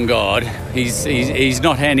Christian God, he's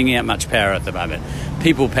not handing out much power at the moment.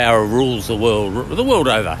 People power rules the world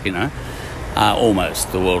over,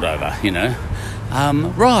 almost the world over,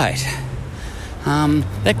 right.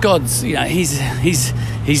 That God's,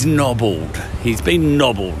 he's nobbled. He's been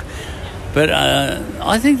nobbled. But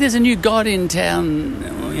I think there's a new God in town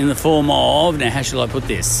in the form of, now how shall I put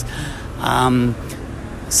this?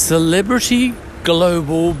 Celebrity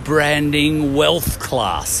global branding wealth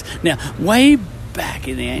class. Now, way back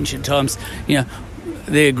in the ancient times,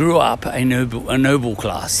 there grew up a noble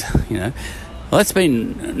class, Well, that's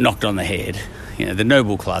been knocked on the head. The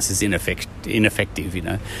noble class is ineffective,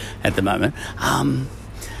 at the moment.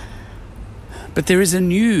 But there is a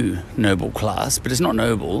new noble class, but it's not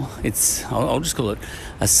noble. I'll just call it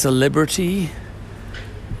a celebrity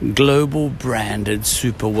global branded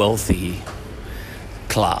super wealthy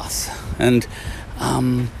class. And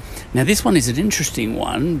now this one is an interesting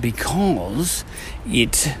one because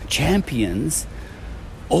it champions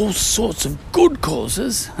all sorts of good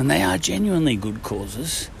causes, and they are genuinely good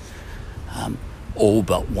causes, all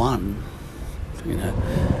but one.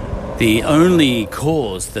 The only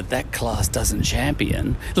cause that class doesn't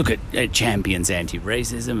champion, look, it champions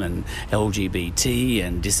anti-racism and LGBT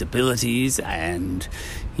and disabilities and,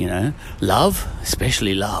 love,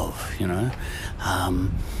 especially love,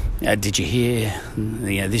 Did you hear,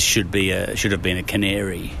 this should have been a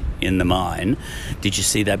canary in the mine. Did you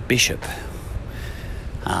see that bishop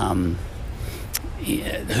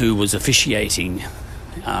who was officiating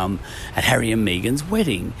at Harry and Meghan's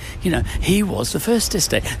wedding? He was the first to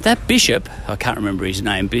stay. That bishop, I can't remember his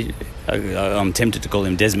name, I'm tempted to call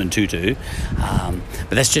him Desmond Tutu, but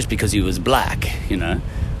that's just because he was black,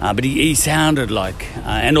 but he sounded like,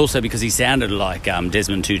 and also because he sounded like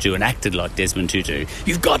Desmond Tutu and acted like Desmond Tutu.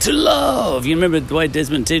 You've got to love. You remember the way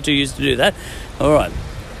Desmond Tutu used to do that? All right.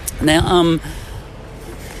 Now,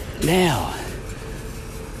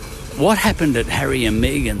 what happened at Harry and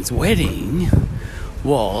Meghan's wedding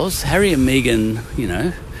was Harry and Meghan,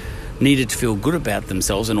 needed to feel good about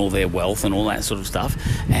themselves and all their wealth and all that sort of stuff.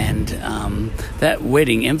 And that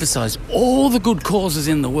wedding emphasised all the good causes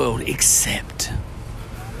in the world except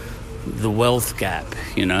the wealth gap,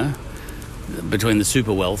 between the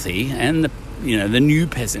super wealthy and the new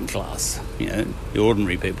peasant class, the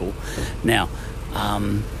ordinary people. Now,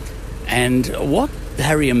 and what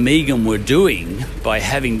Harry and Meghan were doing by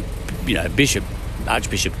having,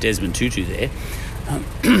 Archbishop Desmond Tutu there,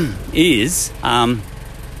 is,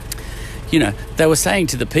 they were saying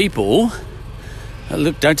to the people,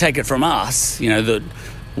 look, don't take it from us, that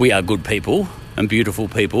we are good people and beautiful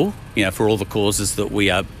people, for all the causes that we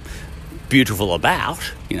are beautiful about,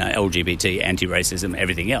 LGBT, anti-racism,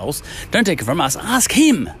 everything else. Don't take it from us. Ask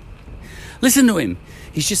him. Listen to him.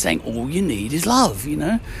 He's just saying all you need is love,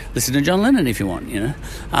 Listen to John Lennon if you want,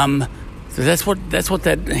 So that's what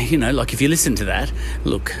that, like if you listen to that,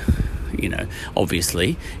 look,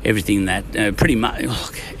 obviously everything that,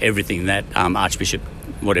 everything that Archbishop,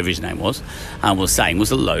 whatever his name was saying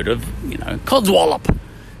was a load of, codswallop,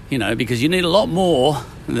 because you need a lot more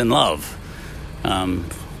than love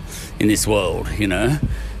in this world,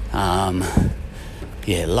 love,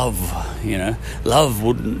 love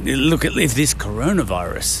wouldn't, look at if this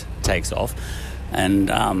coronavirus takes off and,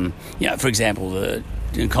 for example, the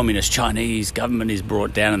communist Chinese government is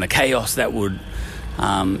brought down and the chaos that would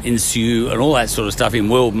ensue and all that sort of stuff in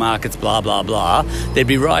world markets, blah, blah, blah. There'd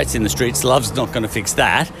be riots in the streets. Love's not going to fix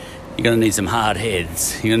that. You're going to need some hard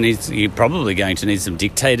heads. You're probably going to need some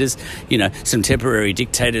dictators, some temporary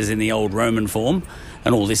dictators in the old Roman form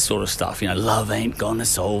and all this sort of stuff. Love ain't going to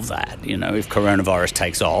solve that, if coronavirus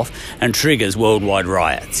takes off and triggers worldwide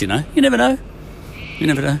riots, You never know. You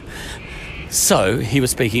never know. So he was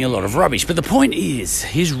speaking a lot of rubbish. But the point is,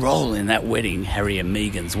 his role in that wedding, Harry and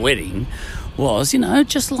Meghan's wedding, was,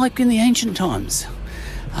 just like in the ancient times.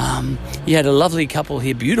 You had a lovely couple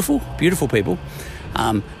here, beautiful people,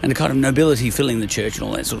 and a kind of nobility filling the church and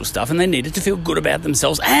all that sort of stuff, and they needed to feel good about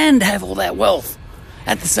themselves and have all that wealth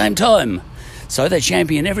at the same time. So they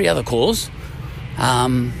champion every other cause,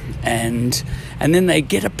 and then they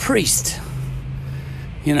get a priest,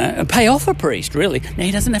 and pay off a priest, really. Now,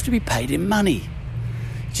 he doesn't have to be paid in money.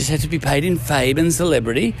 just had to be paid in fame and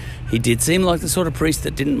celebrity. He did seem like the sort of priest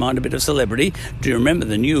that didn't mind a bit of celebrity. Do you remember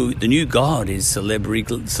the new god is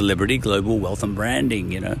celebrity, global wealth and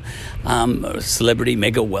branding, celebrity,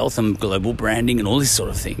 mega wealth and global branding and all this sort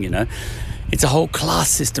of thing, It's a whole class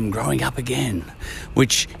system growing up again,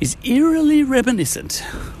 which is eerily reminiscent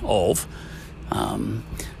of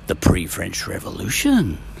the pre-French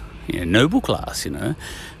Revolution, noble class, and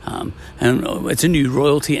it's a new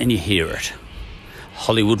royalty and you hear it.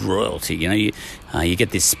 Hollywood royalty, you get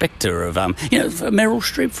this spectre of, Meryl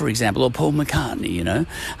Streep, for example, or Paul McCartney,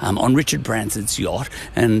 on Richard Branson's yacht.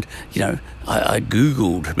 And, I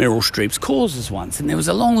Googled Meryl Streep's causes once, and there was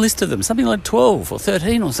a long list of them, something like 12 or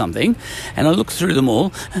 13 or something. And I looked through them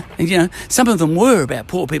all, and, some of them were about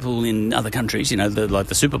poor people in other countries, like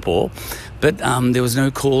the super poor. But there was no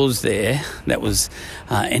cause there that was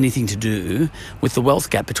anything to do with the wealth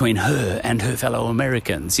gap between her and her fellow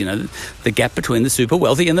Americans, the gap between the super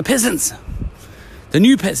wealthy and the peasants. The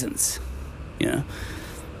new peasants, who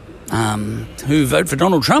vote for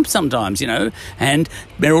Donald Trump sometimes, and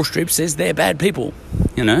Meryl Streep says they're bad people,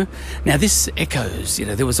 Now this echoes,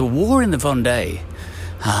 there was a war in the Vendée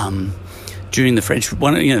during the French,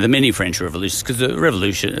 the many French revolutions, because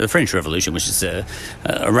the French Revolution was just a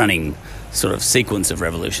running sort of sequence of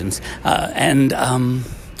revolutions, and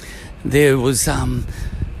there was a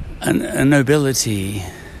nobility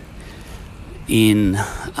in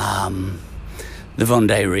the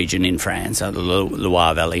Vendée region in France, the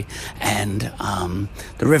Loire Valley, and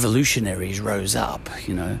the revolutionaries rose up,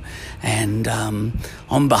 and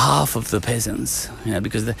on behalf of the peasants,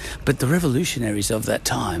 but the revolutionaries of that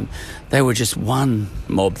time, they were just one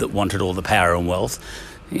mob that wanted all the power and wealth,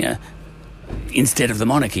 instead of the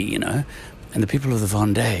monarchy, And the people of the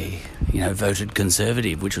Vendée, voted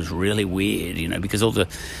Conservative, which was really weird, because all the,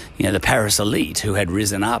 the Paris elite who had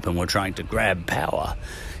risen up and were trying to grab power,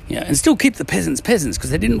 and still keep the peasants, because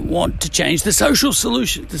they didn't want to change the social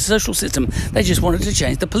system. They just wanted to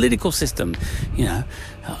change the political system.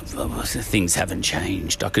 Things haven't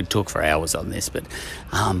changed. I could talk for hours on this, but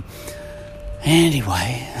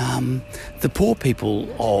anyway, the poor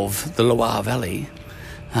people of the Loire Valley,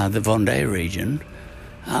 the Vendée region,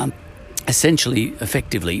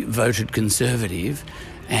 effectively voted Conservative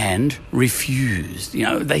and refused.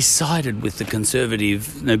 They sided with the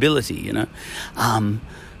Conservative nobility,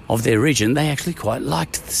 of their region. They actually quite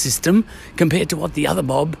liked the system compared to what the other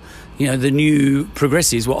mob, the new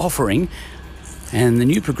progressives were offering. And the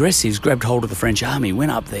new progressives grabbed hold of the French army,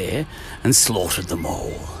 went up there and slaughtered them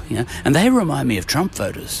all, And they remind me of Trump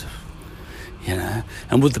voters,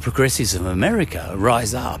 And would the progressives of America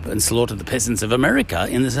rise up and slaughter the peasants of America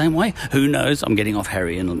in the same way? Who knows? I'm getting off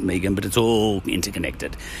Harry and Meghan, but it's all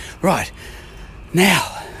interconnected. Right.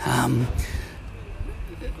 Now,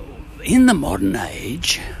 in the modern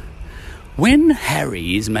age, when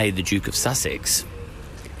Harry is made the Duke of Sussex,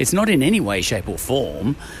 it's not in any way, shape or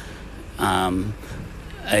form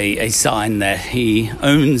a sign that he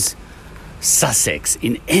owns Sussex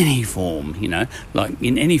in any form, like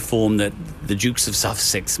in any form that the Dukes of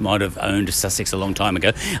Sussex might have owned Sussex a long time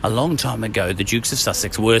ago. A long time ago, the Dukes of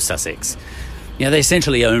Sussex were Sussex. They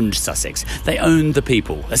essentially owned Sussex. They owned the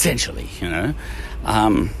people, essentially,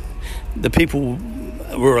 The people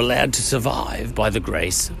were allowed to survive by the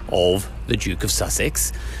grace of the Duke of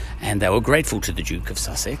Sussex, and they were grateful to the Duke of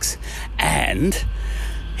Sussex, and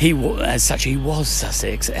he was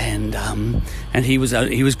Sussex, and he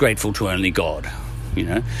was grateful to only God,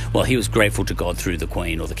 Well, he was grateful to God through the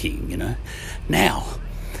Queen or the King, Now,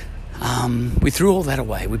 we threw all that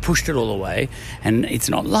away. We pushed it all away, and it's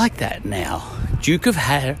not like that now.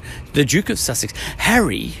 The Duke of Sussex,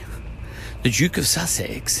 Harry, the Duke of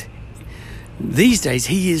Sussex. These days,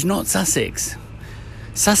 he is not Sussex.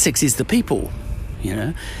 Sussex is the people,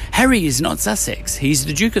 Harry is not Sussex. He's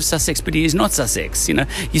the Duke of Sussex, but he is not Sussex,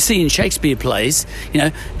 You see in Shakespeare plays,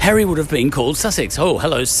 Harry would have been called Sussex. Oh,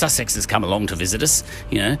 hello, Sussex has come along to visit us,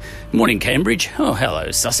 Morning, Cambridge. Oh,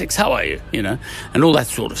 hello, Sussex, how are you, And all that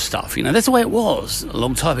sort of stuff, That's the way it was a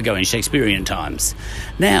long time ago in Shakespearean times.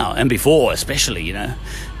 Now, and before especially,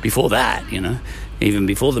 before that, even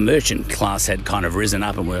before the merchant class had kind of risen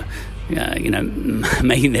up and were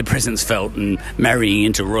making their presence felt and marrying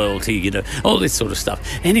into royalty, all this sort of stuff.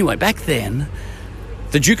 Anyway, back then,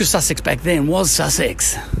 the Duke of Sussex back then was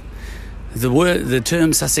Sussex. The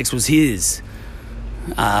term Sussex was his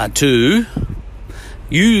to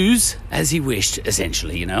use as he wished,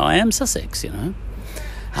 essentially. I am Sussex, and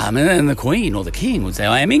the Queen or the King would say,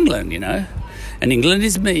 I am England, and England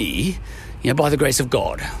is me, by the grace of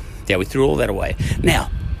God. Yeah, we threw all that away.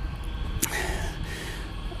 Now,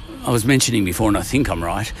 I was mentioning before, and I think I'm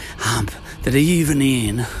right, that even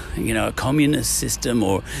in, a communist system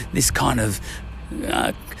or this kind of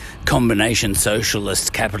combination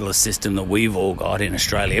socialist capitalist system that we've all got in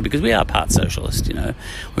Australia, because we are part socialist,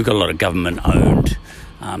 we've got a lot of government-owned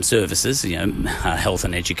services, health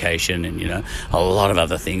and education, and a lot of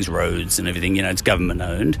other things, roads and everything. It's government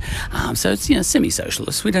owned, so it's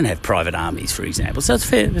semi-socialist. We don't have private armies, for example, so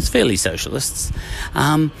it's fairly socialists.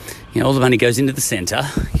 All the money goes into the centre,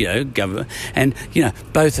 government, and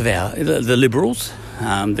both of the Liberals,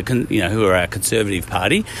 who are our Conservative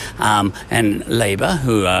Party, and Labor,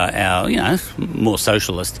 who are our more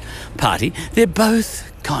socialist party. They're both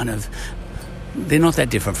they're not that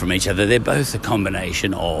different from each other. They're both a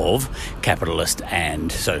combination of capitalist and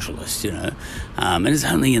socialist, and it's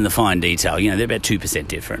only in the fine detail. They're about 2%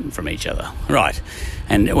 different from each other, right?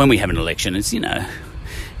 And when we have an election, it's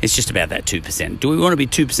it's just about that 2%. Do we want to be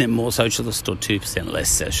 2% more socialist or 2% less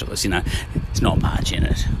socialist? It's not much in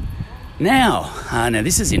it. Now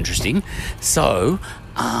this is interesting. So,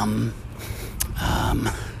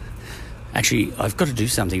 actually, I've got to do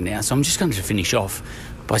something now, so I'm just going to finish off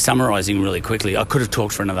by summarising really quickly. I could have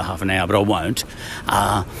talked for another half an hour, but I won't.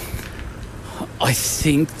 I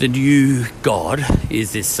think the new god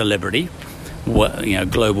is this celebrity,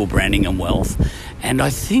 global branding and wealth. And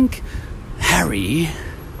I think Harry,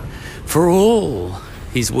 for all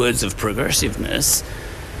his words of progressiveness,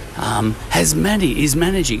 is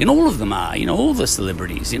managing, and all of them are, all the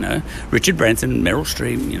celebrities, Richard Branson, Meryl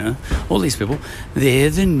Streep, all these people, they're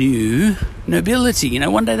the new nobility.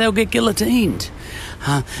 One day they'll get guillotined.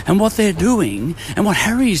 And what they're doing, and what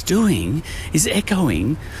Harry's doing, is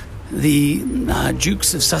echoing the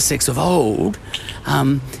Dukes of Sussex of old,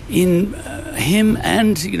 in him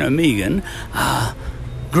and, Meghan,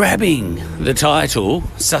 grabbing the title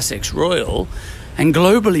Sussex Royal and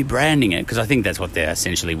globally branding it, because I think that's what they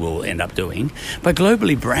essentially will end up doing. By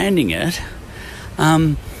globally branding it,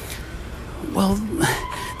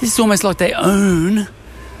 this is almost like they own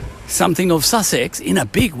something of Sussex in a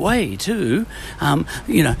big way too.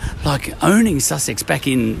 Like owning Sussex back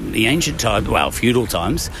in the ancient times, feudal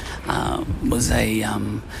times, was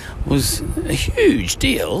a huge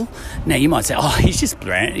deal. Now you might say, he's just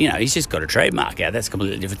he's just got a trademark out. That's a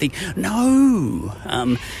completely different thing. No,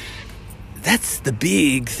 that's the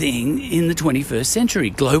big thing in the 21st century.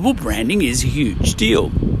 Global branding is a huge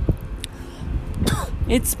deal.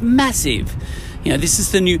 It's massive. This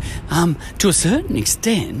is the new, to a certain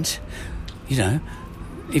extent,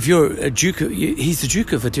 if you're a Duke, he's the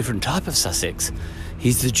Duke of a different type of Sussex.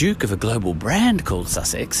 He's the Duke of a global brand called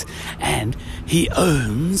Sussex, and he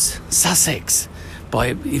owns Sussex.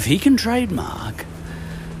 If he can trademark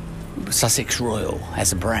Sussex Royal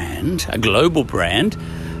as a brand, a global brand,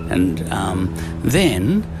 and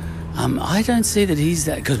then I don't see that he's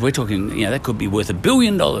that, because we're talking, that could be worth $1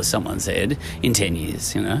 billion, someone said, in 10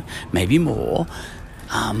 years, maybe more.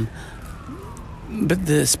 But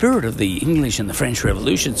the spirit of the English and the French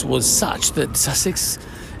revolutions was such that Sussex,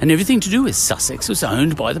 and everything to do with Sussex, was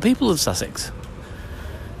owned by the people of Sussex.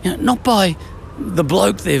 Not by the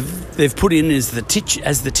bloke they've put in as the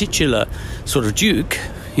titular sort of duke,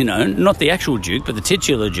 not the actual duke, but the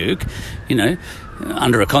titular duke,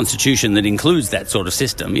 under a constitution that includes that sort of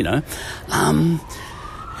system, and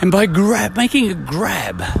by making a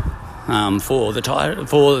grab for the title,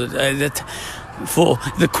 for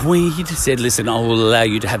the Queen said, listen, I will allow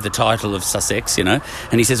you to have the title of Sussex, and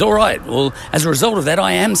he says, all right, well, as a result of that,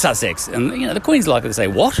 I am Sussex, and the Queen's likely to say,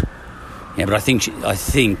 what? Yeah, but I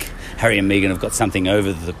think Harry and Meghan have got something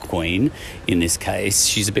over the Queen in this case.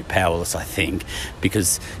 She's a bit powerless, I think,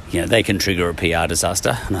 because, they can trigger a PR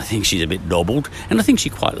disaster, and I think she's a bit nobbled, and I think she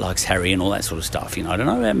quite likes Harry and all that sort of stuff. I don't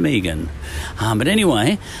know about Meghan. But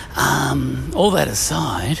anyway, all that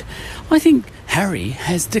aside, I think Harry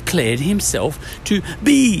has declared himself to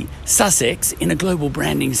be Sussex in a global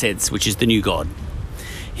branding sense, which is the new god.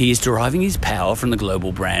 He is deriving his power from the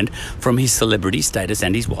global brand, from his celebrity status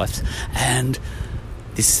and his wife's, and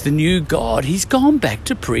this is the new god. He's gone back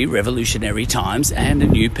to pre-revolutionary times, and a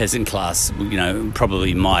new peasant class,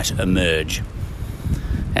 probably might emerge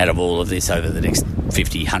out of all of this over the next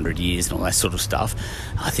 50, 100 years and all that sort of stuff.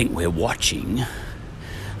 I think we're watching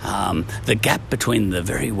the gap between the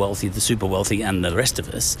very wealthy, the super wealthy, and the rest of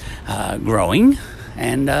us growing,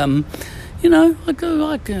 and I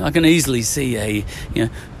can easily see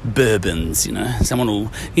bourbons.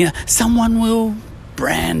 Someone will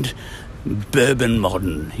brand bourbon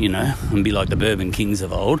modern, and be like the bourbon kings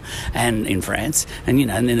of old, and in France, and and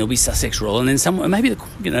then there'll be Sussex Royal, and then someone, maybe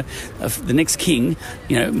the next king,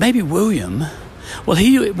 maybe William. Well,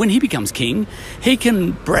 when he becomes king, he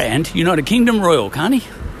can brand United Kingdom Royal, can't he?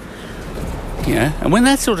 And when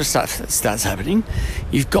that sort of stuff starts happening,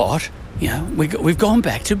 you've got, we've gone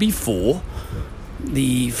back to before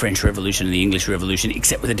the French Revolution and the English Revolution,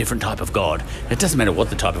 except with a different type of God. It doesn't matter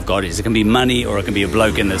what the type of God is. It can be money or it can be a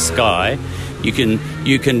bloke in the sky. You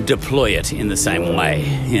can deploy it in the same way,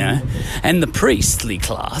 And the priestly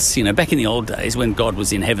class, back in the old days when God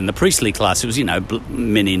was in heaven, the priestly class was,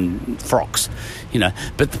 men in frocks,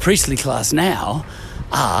 But the priestly class now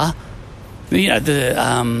are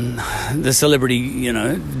the celebrity,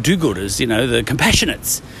 do-gooders, the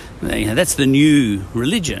compassionates. That's the new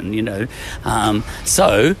religion,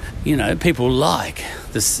 So, people like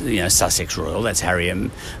this, Sussex Royal, that's Harry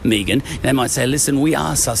and Meghan, they might say, listen, we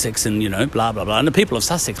are Sussex and, blah, blah, blah. And the people of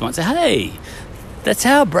Sussex might say, hey, that's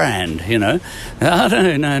our brand, No,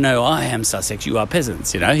 I am Sussex, you are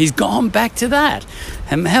peasants, He's gone back to that.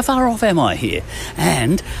 And how far off am I here?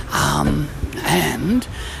 And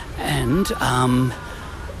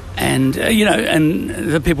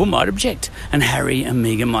the people might object. And Harry and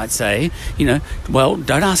Meghan might say, well,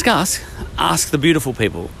 don't ask us, ask the beautiful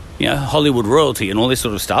people, Hollywood royalty and all this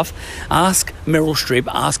sort of stuff. Ask Meryl Streep,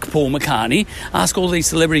 ask Paul McCartney, ask all these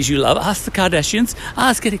celebrities you love, ask the Kardashians,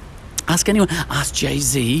 ask anyone, ask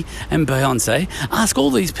Jay-Z and Beyonce, ask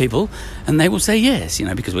all these people, and they will say yes,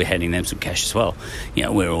 because we're handing them some cash as well.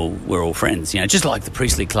 We're all friends, just like the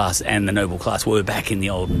priestly class and the noble class were back in the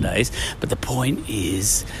olden days. But the point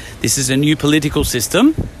is, this is a new political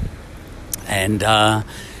system, and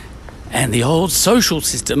the old social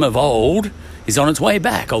system of old is on its way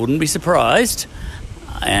back. I wouldn't be surprised,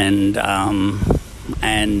 and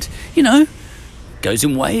goes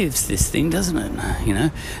in waves, this thing, doesn't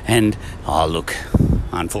it? And look,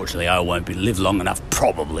 unfortunately I won't live long enough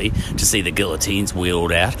probably to see the guillotines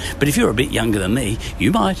wheeled out, but if you're a bit younger than me,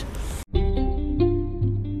 you might.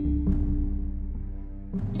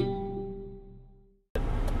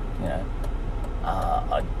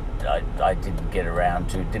 I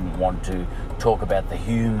didn't want to talk about the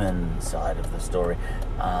human side of the story.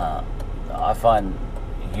 I find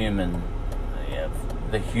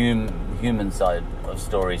the human side of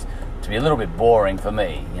stories to be a little bit boring for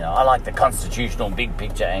me. I like the constitutional big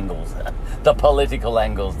picture angles, the political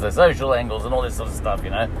angles, the social angles, and all this sort of stuff,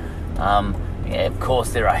 of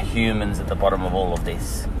course there are humans at the bottom of all of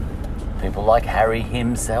this. People like Harry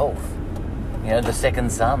himself, the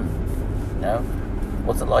second son.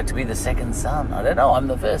 What's it like to be the second son? I don't know, I'm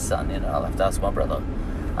the first son, I'll have to ask my brother.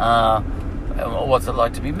 What's it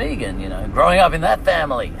like to be Meghan, growing up in that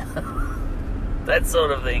family? That sort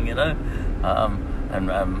of thing, and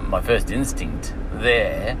my first instinct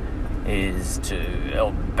there is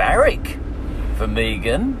to barrack for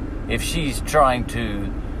Meghan if she's trying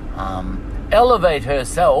to elevate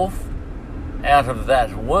herself out of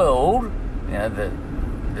that world,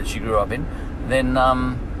 that she grew up in. Then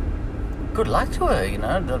good luck to her.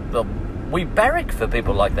 We barrack for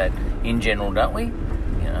people like that in general, don't we?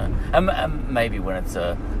 And maybe when it's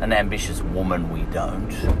an ambitious woman, we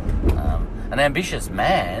don't. An ambitious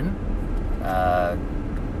man,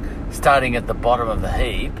 starting at the bottom of the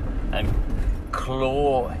heap and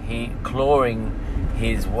clawing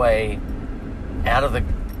his way out of the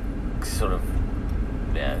sort of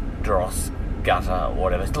dross gutter or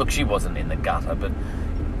whatever. Look, she wasn't in the gutter, but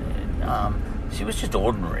she was just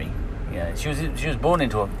ordinary. She was born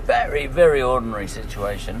into a very, very ordinary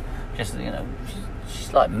situation. Just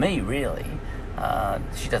she's like me, really.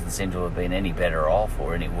 She doesn't seem to have been any better off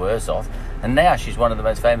or any worse off. And now she's one of the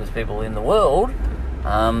most famous people in the world.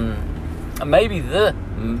 Maybe the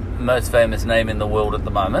most famous name in the world at the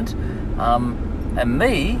moment. And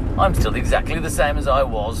me, I'm still exactly the same as I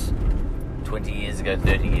was 20 years ago,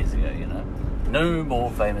 30 years ago, No more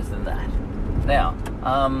famous than that. Now,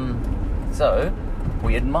 so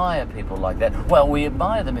we admire people like that. Well, we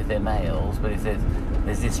admire them if they're males, but if there's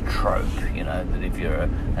this trope, that if you're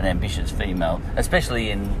an ambitious female, especially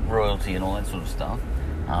in royalty and all that sort of stuff,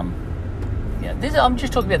 I'm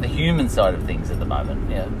just talking about the human side of things at the moment.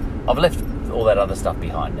 I've left all that other stuff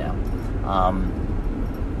behind now.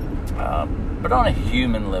 But on a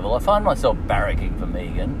human level, I find myself barracking for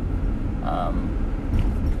Meghan.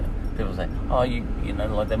 People say,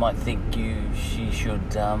 like they might think she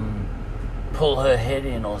should pull her head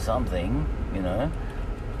in or something,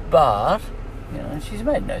 but she's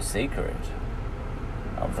made no secret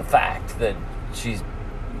of the fact that she's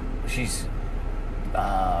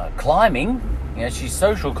climbing. She's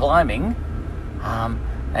social climbing,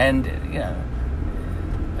 and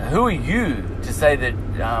who are you to say that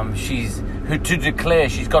to declare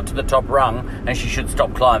she's got to the top rung and she should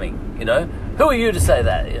stop climbing? Who are you to say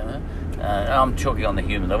that? I'm talking on the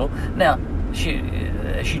human level. Now, she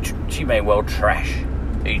may well trash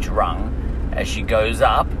each rung, as she goes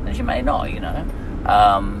up, and she may not,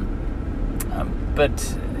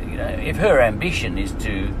 but if her ambition is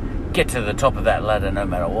to get to the top of that ladder no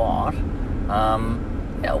matter what,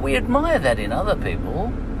 we admire that in other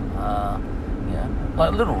people.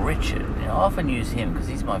 Like Little Richard, I often use him because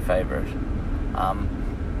he's my favourite.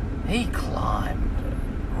 He climbed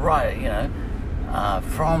right,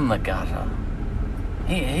 from the gutter.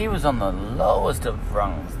 He was on the lowest of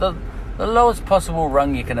rungs, the lowest possible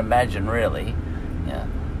rung you can imagine, really.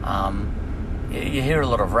 You hear a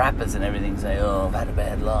lot of rappers and everything say, "Oh, I've had a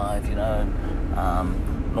bad life,"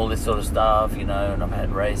 and all this sort of stuff, and I've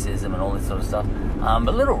had racism and all this sort of stuff.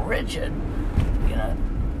 But Little Richard,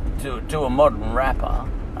 to a modern rapper,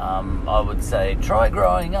 I would say, try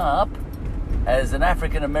growing up as an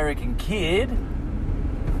African American kid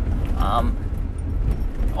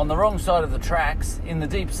on the wrong side of the tracks in the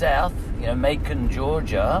deep south, Macon,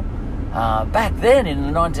 Georgia, back then in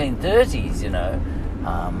the 1930s,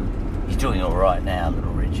 he's doing all right now,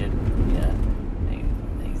 Little Richard.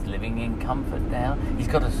 He's living in comfort now. He's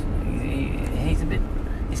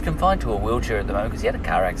confined to a wheelchair at the moment because he had a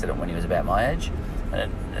car accident when he was about my age,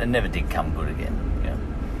 and it never did come good again.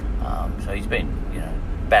 So he's been,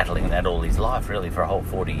 battling that all his life, really, for a whole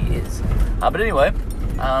 40 years. But anyway,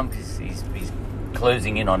 he's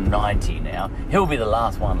closing in on 90 now. He'll be the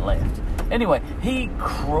last one left. Anyway, he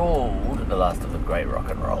crawled, the last of the great rock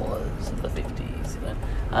and rollers of the 50s.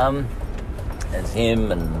 There's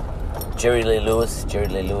him and Jerry Lee Lewis. Jerry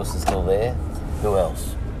Lee Lewis is still there. Who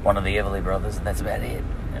else? One of the Everly Brothers, and that's about it.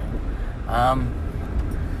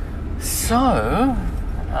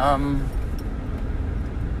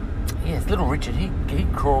 Yes, Little Richard, he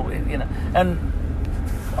crawled in, and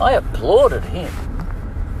I applauded him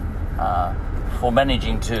for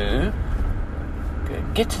managing to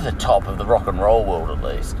get to the top of the rock and roll world, at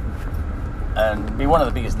least, and be one of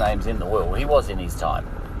the biggest names in the world. He was in his time.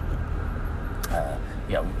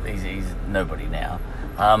 He's nobody now,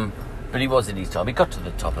 but he was in his time. He got to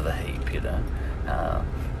the top of the heap,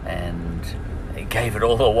 and he gave it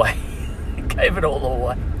all away. He gave it all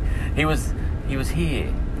away. He was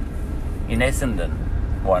here in Essendon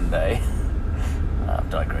one day. I've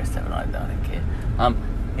digressed, haven't I? I don't care.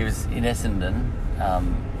 He was in Essendon,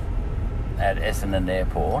 at Essendon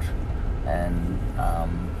Airport, and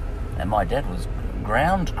my dad was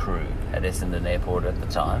ground crew at Essendon Airport at the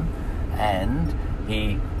time, and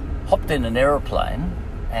he hopped in an aeroplane,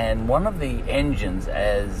 and one of the engines,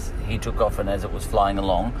 as he took off and as it was flying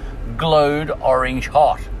along, glowed orange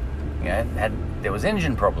hot. There was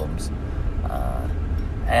engine problems,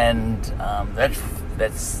 and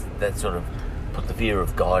that sort of put the fear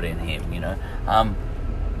of God in him.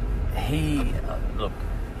 He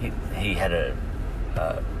had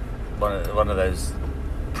one of those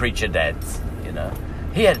preacher dads.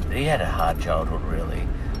 He had a hard childhood, really.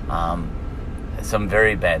 Some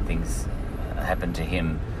very bad things happened to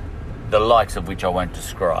him, the likes of which I won't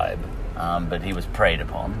describe. But he was preyed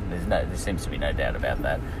upon. There seems to be no doubt about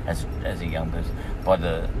that. As a young person, by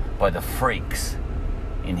the freaks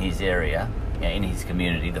in his area, in his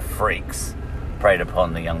community, the freaks preyed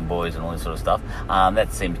upon the young boys and all this sort of stuff.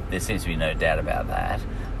 There seems to be no doubt about that.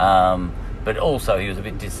 But also he was a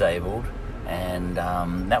bit disabled, and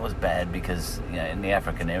that was bad because in the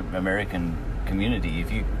African American community,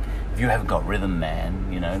 if you haven't got rhythm, man,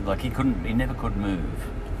 like he never could move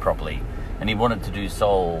properly. And he wanted to do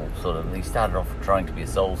soul, sort of. He started off trying to be a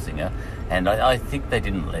soul singer, and I think they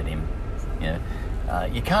didn't let him.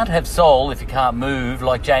 You can't have soul if you can't move,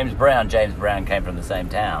 like James Brown. James Brown came from the same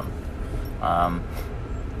town, and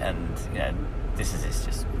this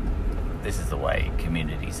is the way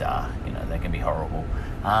communities are. They can be horrible.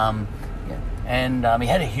 And he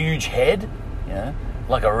had a huge head,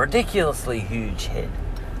 like a ridiculously huge head.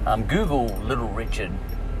 Google Little Richard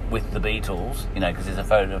with the Beatles, because there's a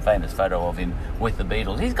famous photo of him with the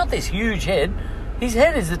Beatles. He's got this huge head. His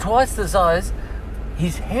head is twice the size.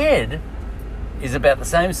 His head is about the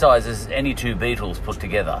same size as any two Beatles put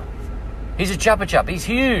together. He's a chuppa chup. He's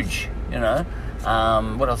huge,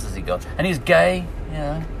 What else has he got? And he's gay,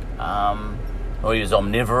 or he was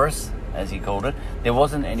omnivorous, as he called it. There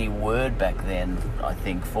wasn't any word back then, I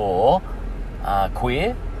think, for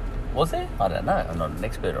queer. Was there? I don't know. I'm not an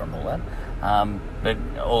expert on all that. But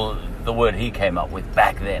the word he came up with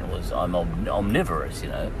back then was, I'm omnivorous,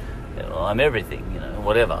 I'm everything,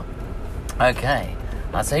 whatever. Okay.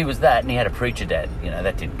 So he was that, and he had a preacher dad.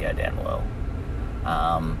 That didn't go down well.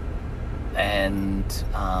 And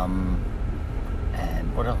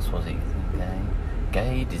what else was he?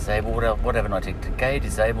 Gay, disabled, what haven't I ticked? Gay,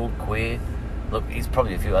 disabled, queer. Look, he's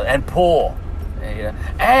probably a few other. And poor.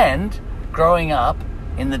 And growing up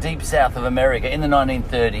in the deep south of America in the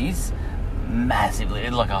 1930s, massively,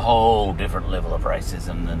 like a whole different level of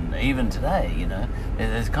racism than even today, you know.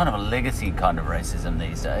 There's kind of a legacy kind of racism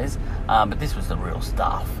these days, but this was the real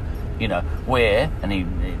stuff, you know, where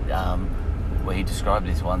he described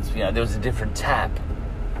this once, you know, there was a different tap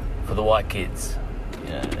for the white kids, you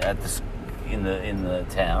know, in the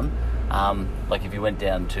town. Like if you went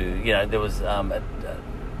down to, you know, there was a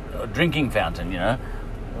drinking fountain, you know,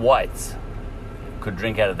 whites could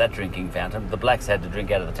drink out of that drinking fountain, the blacks had to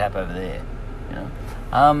drink out of the tap over there, you know,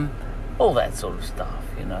 all that sort of stuff,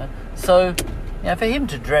 you know. So, you know, for him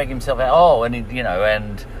to drag himself out,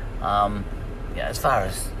 as far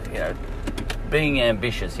as, you know, being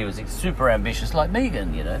ambitious, he was super ambitious like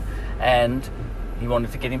Megan, you know, and he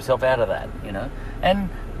wanted to get himself out of that, you know, and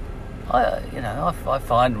I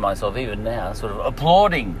find myself even now sort of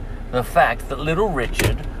applauding the fact that little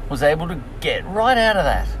Richard was able to get right out of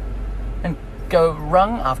that and go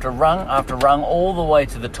rung after rung after rung all the way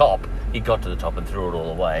to the top. He got to the top and threw it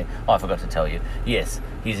all away. Oh, I forgot to tell you. Yes,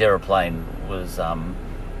 his aeroplane was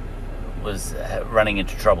running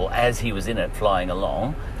into trouble as he was in it, flying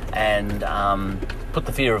along, and put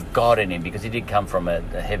the fear of God in him, because he did come from a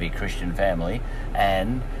heavy Christian family,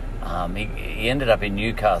 and he ended up in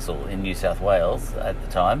Newcastle in New South Wales at the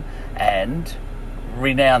time, and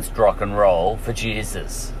renounced rock and roll for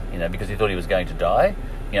Jesus, you know, because he thought he was going to die.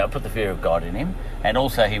 You know, put the fear of God in him, and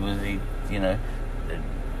also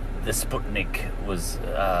the Sputnik was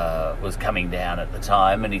coming down at the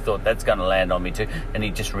time, and he thought that's going to land on me too, and he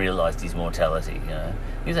just realised his mortality. You know,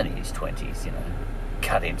 he was only in his 20s. You know,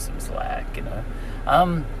 cut him some slack. You know,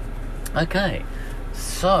 okay.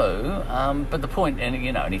 So, but the point, and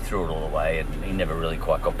you know, and he threw it all away, and he never really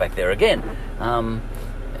quite got back there again.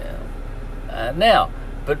 Now,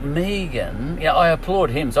 but Megan, yeah, I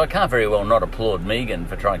applaud him, so I can't very well not applaud Megan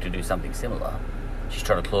for trying to do something similar. She's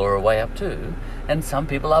trying to claw her way up too, and some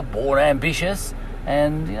people are born ambitious,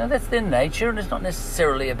 and you know that's their nature, and it's not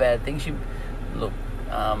necessarily a bad thing.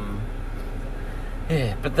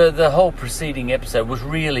 Yeah, but the whole preceding episode was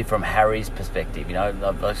really from Harry's perspective. You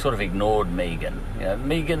know, I sort of ignored Megan. You know,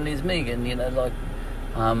 Megan is Megan. You know, like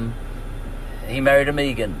he married a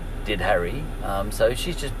Megan, did Harry. So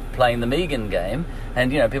she's just playing the Megan game,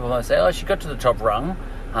 and you know, people might say, oh, she got to the top rung,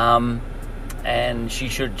 and she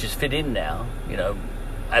should just fit in now. You know,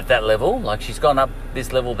 at that level, like she's gone up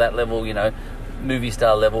this level, that level. You know, movie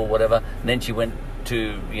star level, whatever. And then she went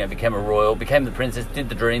to, you know, became a royal, became the princess, did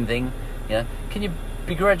the dream thing. You know, can you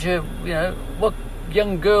begrudge her? You know, what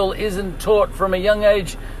young girl isn't taught from a young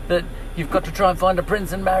age that you've got to try and find a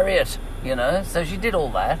prince and marry it? You know, so she did all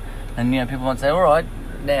that, and you know, people might say, all right,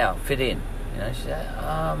 now fit in. You know, she say,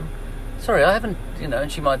 sorry, I haven't. You know,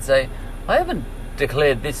 and she might say, I haven't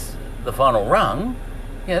declared this the final rung.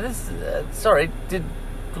 You know, this. Sorry,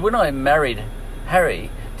 when I married Harry,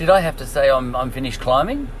 did I have to say I'm finished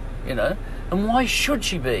climbing? You know, and why should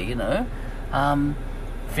she be? You know,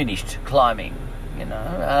 finished climbing. You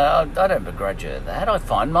know, I don't begrudge her that. I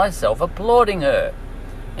find myself applauding her.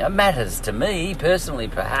 You know, it matters to me personally,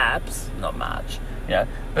 perhaps not much. You know,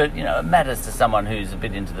 but you know, it matters to someone who's a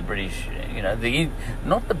bit into the British. You know,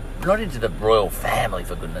 not into the royal family,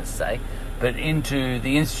 for goodness' sake, but into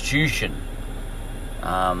the institution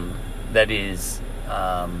that is, you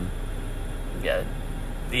know,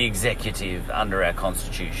 the executive under our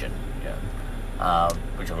constitution. You know,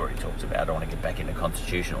 which I've already talked about. I don't want to get back into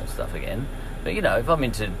constitutional stuff again. But you know, if I'm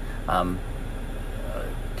into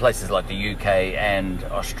places like the UK and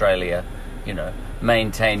Australia, you know,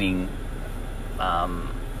 maintaining the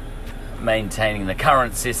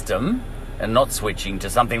current system and not switching to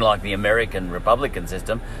something like the American Republican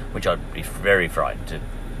system, which I'd be very frightened to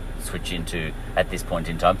switch into at this point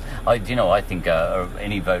in time. I think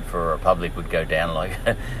any vote for a Republic would go down like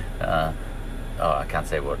I can't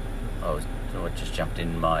say what just jumped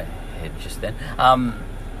in my head just then.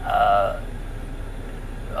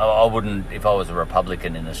 I wouldn't, if I was a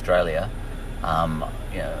Republican in Australia. You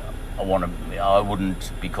know, I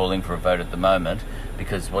wouldn't be calling for a vote at the moment,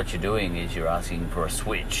 because what you're doing is you're asking for a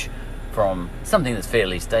switch from something that's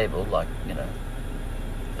fairly stable, like, you know,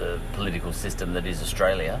 the political system that is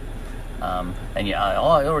Australia. And yeah,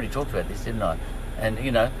 I already talked about this, didn't I? And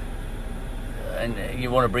you know, and you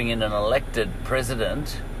want to bring in an elected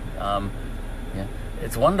president. Yeah,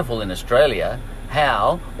 it's wonderful in Australia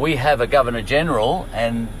how we have a Governor General,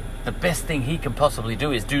 and the best thing he can possibly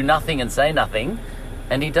do is do nothing and say nothing.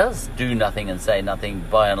 And he does do nothing and say nothing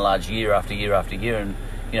by and large, year after year after year, and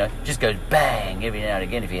you know, just goes bang every now and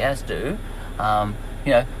again if he has to.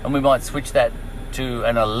 You know, and we might switch that to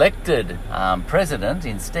an elected president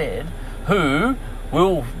instead, who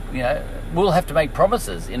will, you know, we'll have to make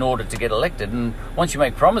promises in order to get elected. And once you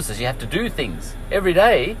make promises, you have to do things every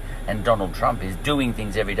day. And Donald Trump is doing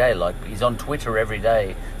things every day. Like, he's on Twitter every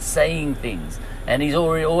day saying things. And he's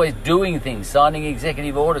always doing things, signing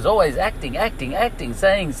executive orders, always acting,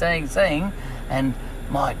 saying. And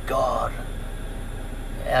my God,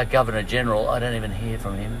 our Governor General, I don't even hear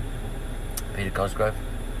from him, Peter Cosgrove.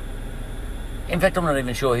 In fact, I'm not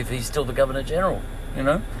even sure if he's still the Governor General, you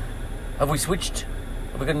know. Have we switched?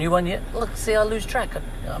 Have we got a new one yet? Look, see, I lose track.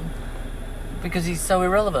 Because he's so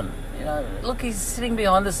irrelevant. You know, look, he's sitting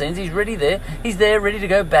behind the scenes. He's ready there. He's there, ready to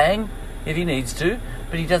go bang if he needs to.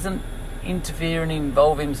 But he doesn't interfere and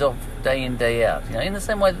involve himself day in, day out. You know, in the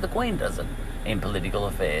same way that the Queen doesn't in political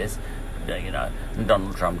affairs. You know, and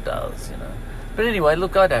Donald Trump does. You know. But anyway,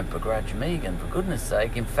 look, I don't begrudge Meghan, for goodness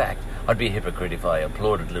sake. In fact, I'd be a hypocrite if I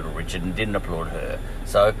applauded Little Richard and didn't applaud her.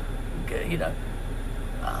 So, you know,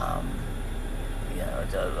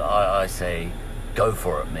 I say, go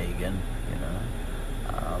for it, Meghan. You know.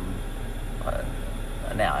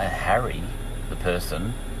 Now Harry, the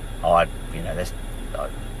person,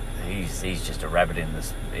 he's just a rabbit in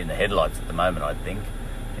the headlights at the moment. I think,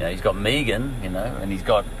 you know, he's got Meghan, you know, and he's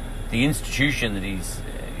got the institution that he's.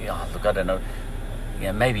 Look, I don't know.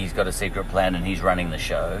 Yeah, maybe he's got a secret plan and he's running the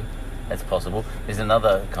show. That's possible. There's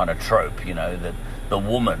another kind of trope, you know, that the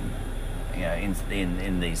woman, you know,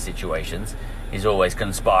 in these situations, is always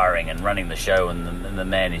conspiring and running the show, and the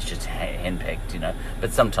man is just henpecked, you know.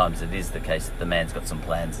 But sometimes it is the case that the man's got some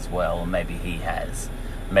plans as well, and maybe he has.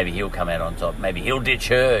 Maybe he'll come out on top. Maybe he'll ditch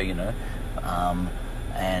her, you know,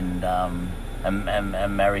 and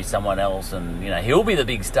marry someone else, and, you know, he'll be the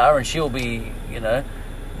big star and she'll be, you know,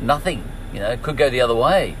 nothing. You know, it could go the other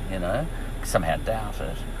way, you know. Somehow doubt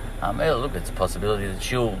it. Look, it's a possibility that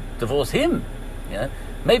she'll divorce him, you know.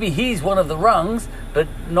 Maybe he's one of the rungs, but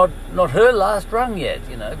not her last rung yet,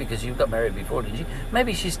 you know, because you got married before, didn't you?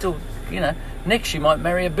 Maybe she's still, you know, next she might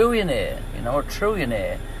marry a billionaire, you know, or a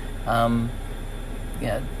trillionaire. You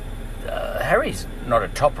know, Harry's not a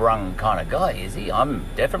top rung kind of guy, is he? I'm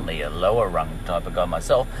definitely a lower rung type of guy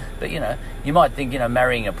myself, but, you know, you might think, you know,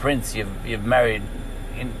 marrying a prince, you've married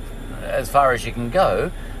in as far as you can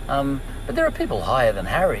go, but there are people higher than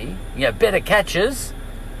Harry, you know, better catchers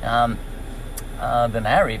than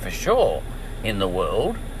Harry for sure in the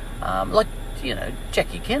world, like, you know,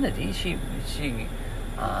 Jackie Kennedy. She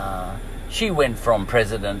went from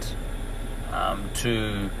president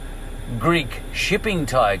to Greek shipping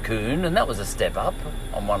tycoon, and that was a step up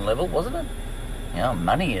on one level, wasn't it? You know,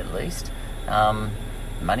 money at least.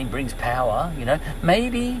 Money brings power, you know.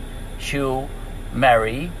 Maybe she'll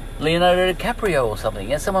marry Leonardo DiCaprio or something,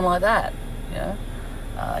 yeah, someone like that, you know.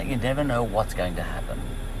 You never know what's going to happen.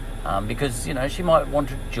 Because, you know, she might want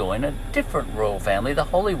to join a different royal family, the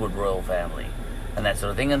Hollywood royal family, and that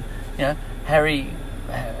sort of thing. And, you know, Harry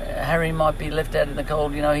might be left out in the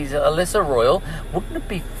cold. You know, he's a lesser royal. Wouldn't it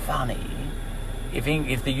be funny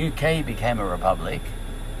if the UK became a republic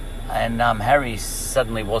and Harry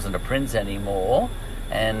suddenly wasn't a prince anymore,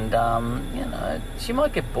 and you know, she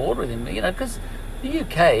might get bored with him, you know, because the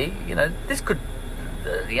UK, you know,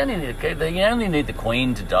 you only need the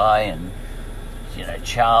Queen to die and, you know,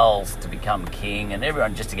 Charles to become king and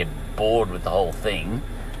everyone just to get bored with the whole thing,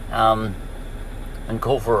 and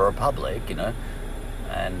call for a republic, you know,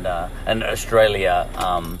 and Australia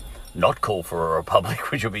not call for a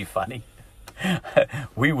republic, which would be funny.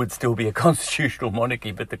 We would still be a constitutional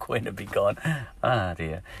monarchy, but the Queen would be gone. Ah,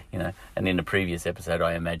 dear. You know, and in the previous episode,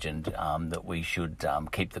 I imagined that we should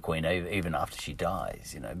keep the Queen even after she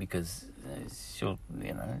dies, you know, because she'll,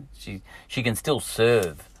 you know, she can still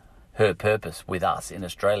serve her purpose with us in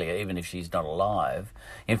Australia, even if she's not alive.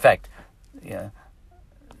 In fact, you know,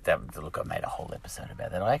 look, I made a whole episode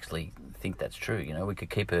about that. I actually think that's true. You know, we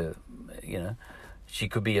could keep her, you know, she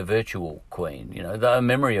could be a virtual queen, you know, the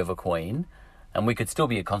memory of a queen, and we could still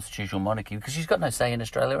be a constitutional monarchy because she's got no say in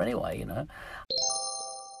Australia anyway, you know.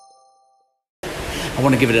 I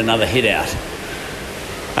want to give it another hit out.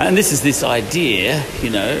 And this is this idea, you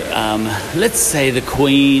know, let's say the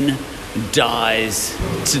Queen dies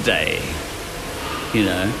today, you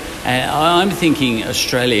know, and I'm thinking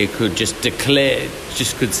Australia could just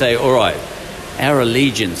could say, all right, our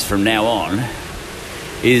allegiance from now on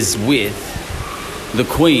is with the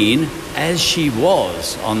Queen as she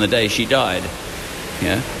was on the day she died. You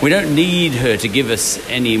know, we don't need her to give us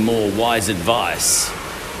any more wise advice.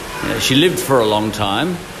 You know, she lived for a long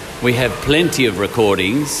time. We have plenty of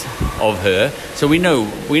recordings of her, so we know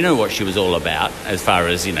what she was all about as far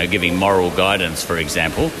as, you know, giving moral guidance, for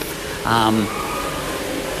example.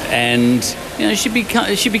 And, you know, she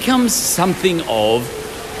becomes something of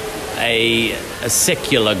a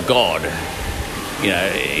secular god, at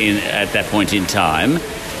that point in time,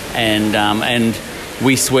 and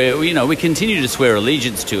we swear, we continue to swear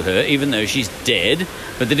allegiance to her, even though she's dead.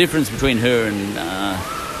 But the difference between her and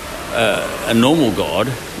a normal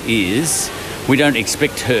god is we don't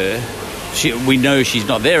expect her. We know she's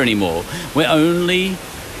not there anymore. We're only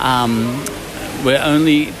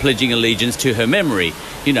pledging allegiance to her memory.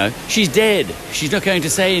 She's dead. She's not going to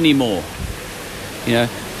say anymore.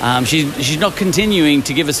 She's not continuing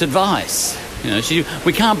to give us advice.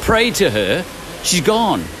 We can't pray to her. She's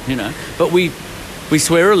gone. But we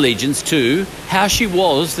swear allegiance to how she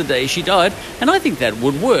was the day she died, and I think that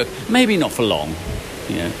would work. Maybe not for long,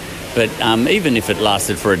 but even if it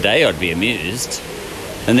lasted for a day, I'd be amused.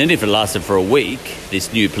 And then if it lasted for a week,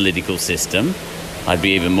 this new political system, I'd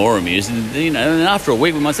be even more amused. And after a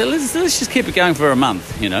week we might say, let's just keep it going for a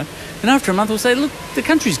month. And after a month we'll say, look, the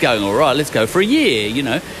country's going all right. Let's go for a year.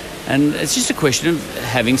 And it's just a question of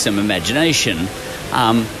having some imagination.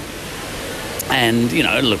 And,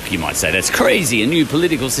 look, you might say that's crazy. A new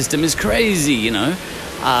political system is crazy,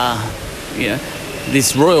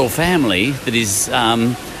 This royal family that is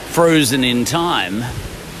frozen in time.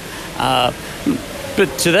 But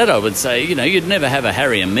to that I would say, you'd never have a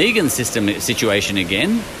Harry and Meghan situation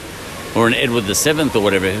again, or an Edward VII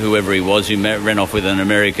or whoever he was who ran off with an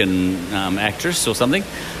American actress or something.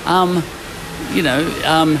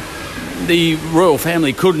 The royal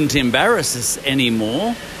family couldn't embarrass us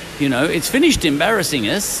anymore. It's finished embarrassing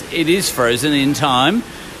us. It is frozen in time.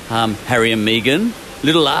 Harry and Meghan,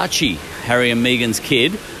 little Archie, Harry and Meghan's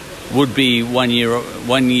kid, would be 1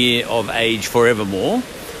 year of age forevermore.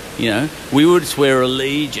 We would swear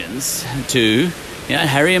allegiance to,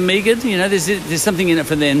 Harry and Meghan. There's something in it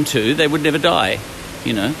for them too. They would never die.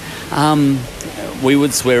 We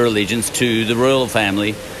would swear allegiance to the royal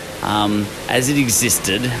family as it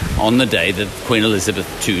existed on the day that Queen Elizabeth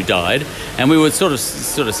II died, and we would sort of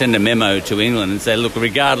send a memo to England and say, look,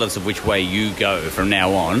 regardless of which way you go from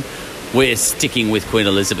now on, we're sticking with Queen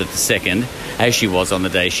Elizabeth II as she was on the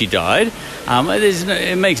day she died.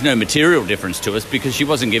 It makes no material difference to us because she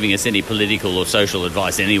wasn't giving us any political or social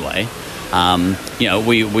advice anyway.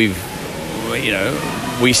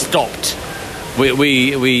 We stopped.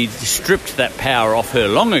 We stripped that power off her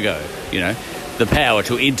long ago. The power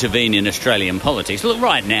to intervene in Australian politics. Look,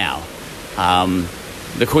 right now,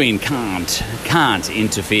 the Queen can't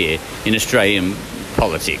interfere in Australian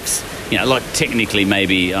politics. Like technically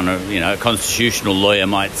maybe on a constitutional lawyer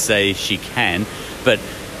might say she can, but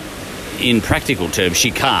in practical terms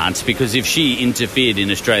she can't, because if she interfered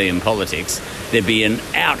in Australian politics, there'd be an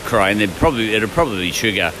outcry, and it'd probably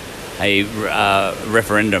trigger a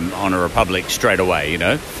referendum on a republic straight away.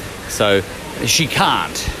 So she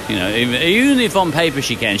can't. Even if on paper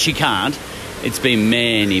she can, she can't. It's been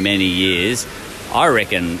many, many years. I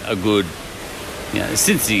reckon a good,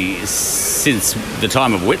 since the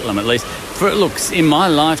time of Whitlam at least. In my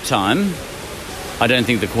lifetime, I don't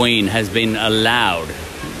think the Queen has been allowed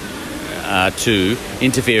to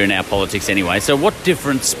interfere in our politics anyway. So what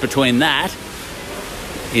difference between that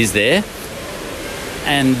is there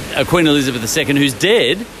and a Queen Elizabeth II who's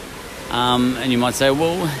dead? And you might say,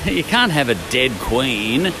 well, you can't have a dead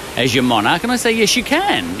queen as your monarch. And I say, yes, you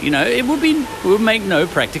can. It would make no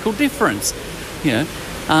practical difference.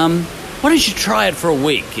 Why don't you try it for a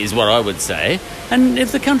week, is what I would say. And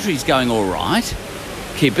if the country's going all right,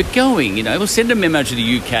 keep it going. We'll send a memo to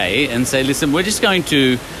the UK and say, listen, we're just going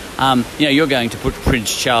to, you're going to put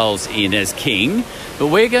Prince Charles in as king, but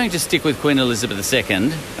we're going to stick with Queen Elizabeth II,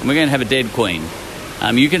 and we're going to have a dead queen.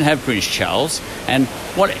 You can have Prince Charles, and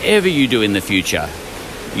whatever you do in the future,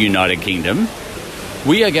 United Kingdom,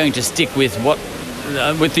 we are going to stick with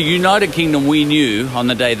with the United Kingdom we knew on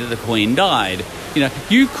the day that the Queen died.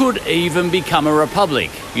 You could even become a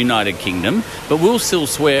republic, United Kingdom, but we'll still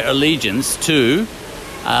swear allegiance to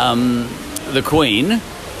the Queen,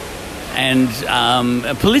 and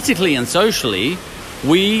politically and socially,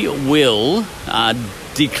 we will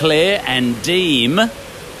declare and deem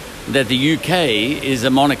that the UK is a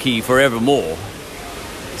monarchy forevermore,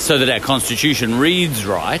 so that our constitution reads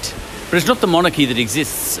right. But it's not the monarchy that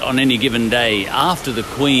exists on any given day after the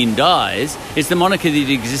Queen dies. It's the monarchy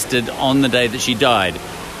that existed on the day that she died.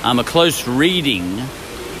 A close reading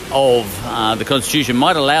of the constitution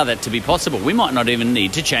might allow that to be possible. We might not even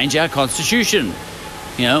need to change our constitution.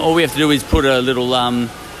 All we have to do is put a little,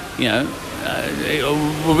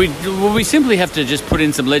 we simply have to just put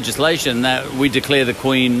in some legislation that we declare that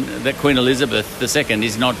Queen Elizabeth II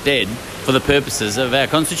is not dead for the purposes of our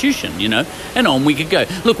constitution, and on we could go.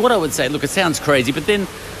 Look, what I would say, it sounds crazy, but then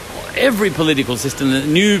every political system, the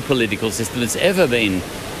new political system that's ever been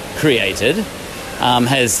created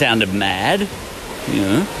has sounded mad, you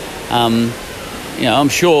know. I'm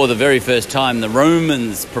sure the very first time the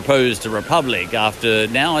Romans proposed a republic after,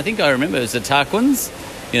 now I think I remember it was the Tarquins,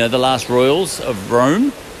 the last royals of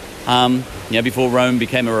Rome, before Rome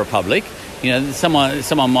became a republic.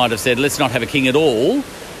 Someone might have said, let's not have a king at all.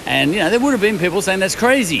 And, there would have been people saying that's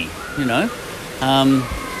crazy, and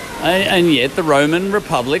yet the Roman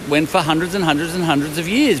Republic went for hundreds and hundreds and hundreds of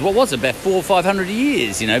years. What was it, about 400 or 500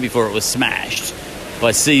 years, before it was smashed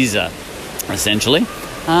by Caesar, essentially.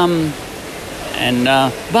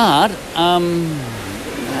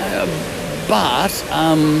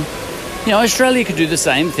 Australia could do the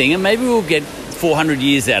same thing, and maybe we'll get 400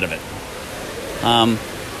 years out of it.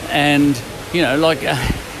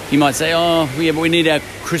 You might say, oh, yeah, but we need our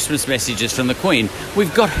Christmas messages from the Queen.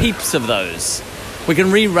 We've got heaps of those. We can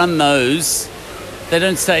rerun those. They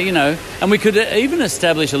don't say, and we could even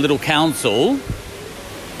establish a little council,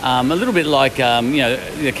 a little bit like,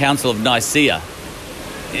 the Council of Nicaea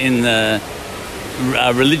in the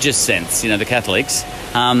religious sense, the Catholics,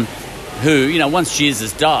 who, once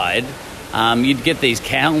Jesus died, you'd get these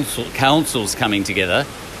councils coming together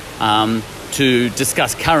to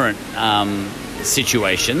discuss current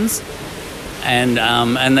situations,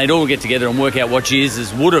 and they'd all get together and work out what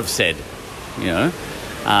Jesus would have said,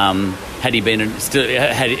 had he been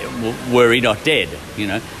were he not dead,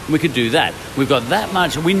 We could do that. We've got that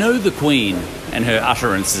much. We know the Queen and her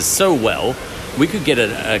utterances so well. We could get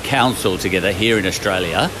a council together here in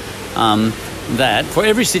Australia that for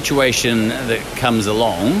every situation that comes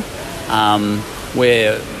along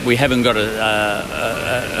where we haven't got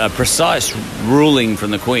a precise ruling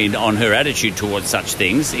from the Queen on her attitude towards such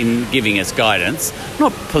things in giving us guidance,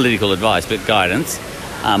 not political advice, but guidance,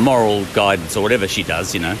 moral guidance or whatever she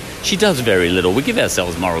does, She does very little. We give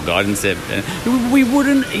ourselves moral guidance. We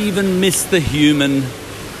wouldn't even miss the human,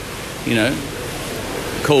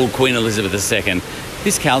 called Queen Elizabeth II.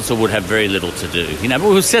 This council would have very little to do, but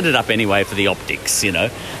we'll set it up anyway for the optics,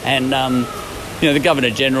 and the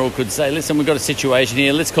Governor-General could say, listen, we've got a situation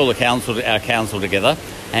here, let's call our council together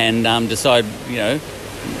and decide,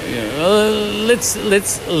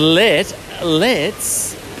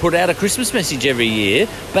 let's put out a Christmas message every year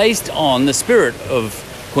based on the spirit of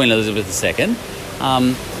Queen Elizabeth II,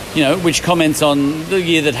 which comments on the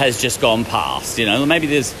year that has just gone past.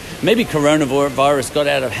 Maybe coronavirus got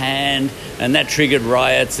out of hand and that triggered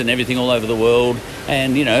riots and everything all over the world,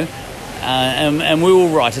 and and we will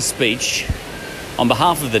write a speech on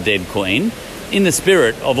behalf of the dead Queen in the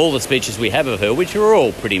spirit of all the speeches we have of her, which are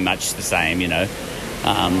all pretty much the same,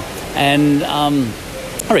 I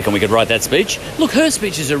reckon we could write that speech. Look, her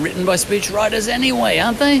speeches are written by speech writers anyway,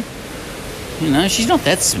 aren't they? She's not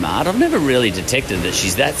that smart. I've never really detected that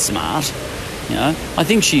she's that smart. I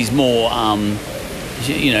think she's more,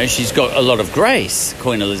 she's got a lot of grace,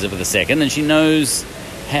 Queen Elizabeth II, and she knows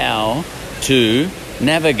how to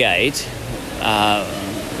navigate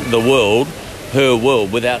the world, her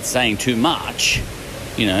world, without saying too much.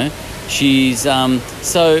 She's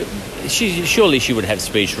surely she would have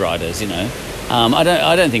speech writers.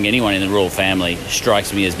 I don't think anyone in the royal family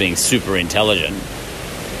strikes me as being super intelligent.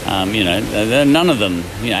 None of them,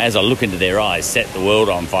 as I look into their eyes, set the world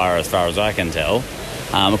on fire as far as I can tell.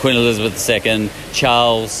 Queen Elizabeth II,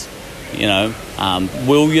 Charles,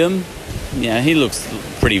 William, he looks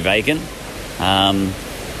pretty vacant.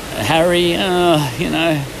 Harry,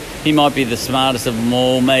 he might be the smartest of them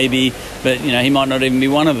all, maybe, but, he might not even be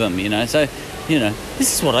one of them, So,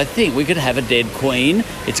 this is what I think. We could have a dead queen.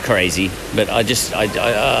 It's crazy, but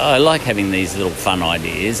I like having these little fun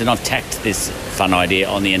ideas, and I've tacked this fun idea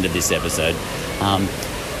on the end of this episode.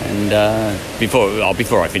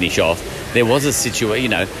 Before I finish off, there was a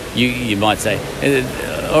situation, you might say,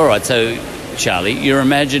 all right, so, Charlie, you're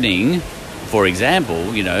imagining, for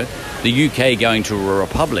example, the UK going to a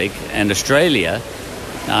republic and Australia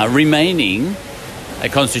remaining a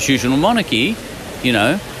constitutional monarchy,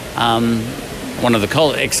 one of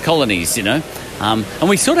the ex-colonies, and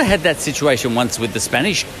we sort of had that situation once with the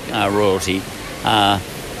Spanish royalty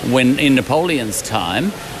when in Napoleon's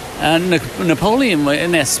time.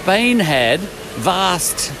 Spain had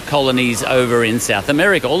vast colonies over in South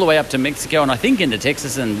America, all the way up to Mexico, and I think into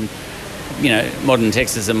Texas and, modern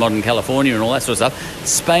Texas and modern California and all that sort of stuff.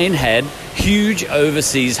 Spain had huge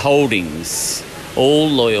overseas holdings, all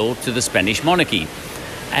loyal to the Spanish monarchy.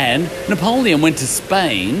 And Napoleon went to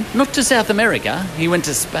Spain, not to South America, he went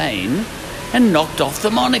to Spain and knocked off the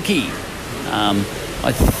monarchy.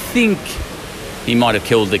 I think he might have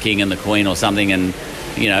killed the king and the queen or something, and,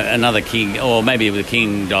 another king, or maybe the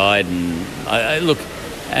king died, and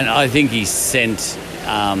I think he sent,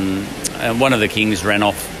 one of the kings ran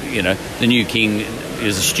off, the new king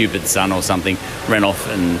was a stupid son or something, ran off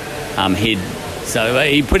and hid. So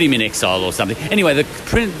he put him in exile or something. Anyway,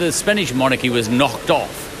 the Spanish monarchy was knocked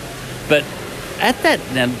off. But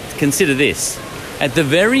now consider this. At the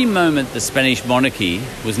very moment the Spanish monarchy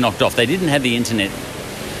was knocked off, they didn't have the internet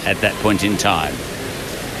at that point in time.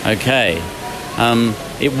 Okay.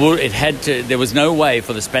 There was no way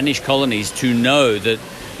for the Spanish colonies to know that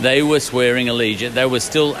they were swearing allegiance. They were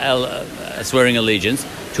still swearing allegiance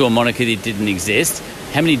to a monarchy that didn't exist.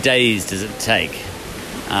 How many days does it take?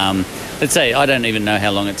 Let's say, I don't even know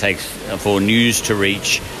how long it takes for news to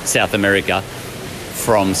reach South America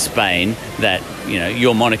from Spain that,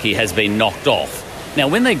 your monarchy has been knocked off. Now,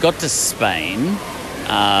 when they got to Spain,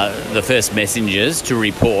 the first messengers to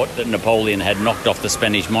report that Napoleon had knocked off the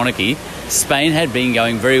Spanish monarchy, Spain had been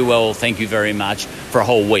going very well, thank you very much, for a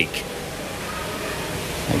whole week.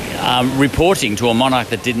 Reporting to a monarch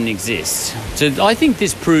that didn't exist. So I think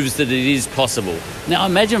this proves that it is possible. Now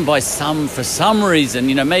imagine for some reason,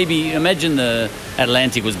 maybe imagine the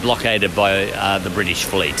Atlantic was blockaded by the British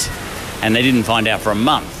fleet and they didn't find out for a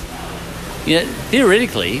month.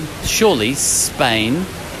 Theoretically, surely Spain,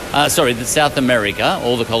 South America,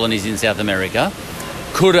 all the colonies in South America,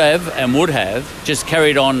 could have and would have just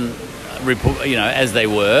carried on, as they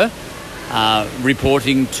were,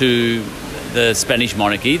 reporting to the Spanish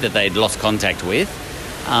monarchy that they'd lost contact with,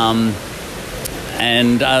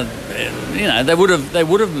 they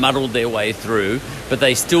would have muddled their way through, but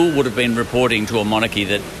they still would have been reporting to a monarchy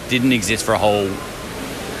that didn't exist for a whole,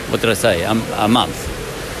 a month.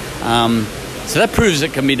 So that proves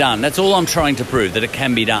it can be done. That's all I'm trying to prove, that it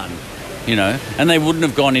can be done, and they wouldn't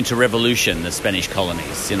have gone into revolution, the Spanish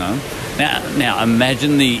colonies, Now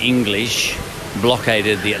imagine the English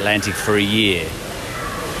blockaded the Atlantic for a year.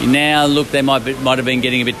 Now, look, they might have been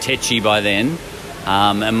getting a bit tetchy by then,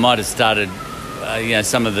 and might have started,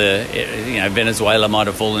 some of the, Venezuela might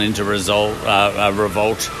have fallen into revolt,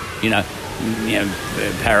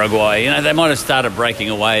 Paraguay, they might have started breaking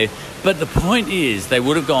away. But the point is, they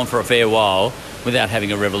would have gone for a fair while without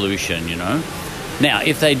having a revolution, Now,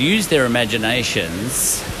 if they'd used their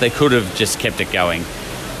imaginations, they could have just kept it going.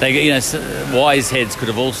 Wise heads could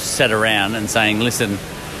have all sat around and saying, listen,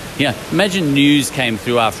 imagine news came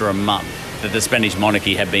through after a month that the Spanish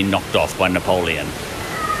monarchy had been knocked off by Napoleon.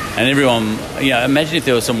 And everyone, imagine if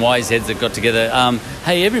there were some wise heads that got together.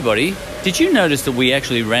 Hey, everybody, did you notice that we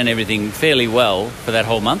actually ran everything fairly well for that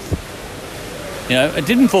whole month? It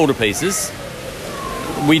didn't fall to pieces.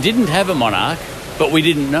 We didn't have a monarch, but we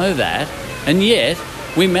didn't know that. And yet,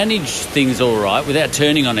 we managed things all right without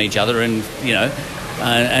turning on each other and,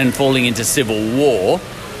 and falling into civil war.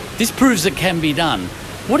 This proves it can be done.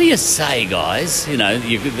 What do you say, guys? All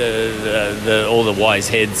the wise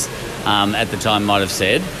heads at the time might have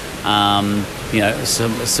said,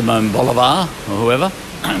 Simone Bolivar or whoever.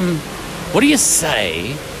 What do you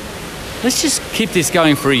say? Let's just keep this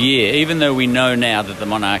going for a year, even though we know now that the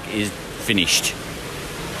monarch is finished.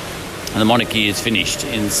 And the monarchy is finished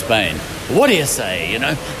in Spain. What do you say,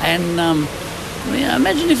 And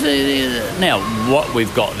imagine if... now, what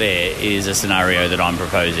we've got there is a scenario that I'm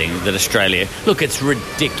proposing, that Australia... Look, it's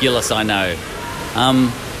ridiculous, I know.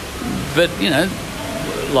 But,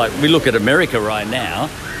 we look at America right now,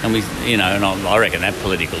 and we, and I reckon that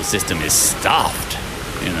political system is stuffed,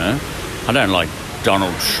 I don't like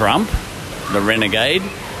Donald Trump, the renegade.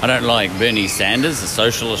 I don't like Bernie Sanders, the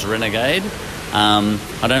socialist renegade.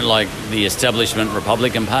 I don't like the establishment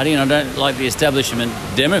Republican Party, and I don't like the establishment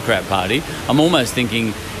Democrat Party. I'm almost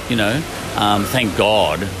thinking, thank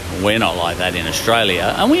God we're not like that in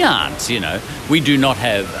Australia, and we aren't, We do not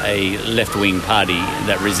have a left-wing party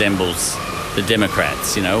that resembles the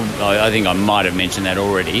Democrats, I think I might have mentioned that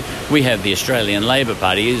already. We have the Australian Labor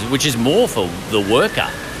Party, which is more for the worker,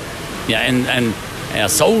 and our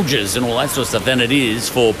soldiers and all that sort of stuff than it is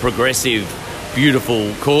for progressive,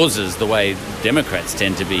 beautiful causes, the way Democrats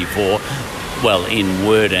tend to be for, well, in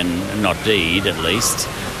word and not deed, at least.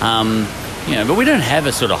 But we don't have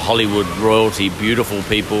a sort of Hollywood royalty, beautiful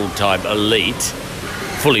people type elite,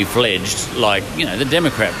 fully fledged, like, the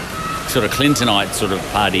Democrat sort of Clintonite sort of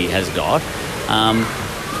party has got.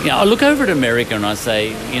 I look over at America and I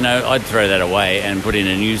say, I'd throw that away and put in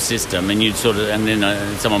a new system, and and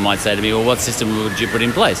then someone might say to me, well, what system would you put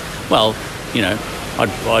in place? Well,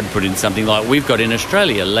 I'd put in something like we've got in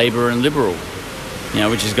Australia, Labor and Liberal,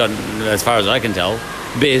 which has got, as far as I can tell,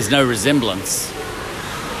 bears no resemblance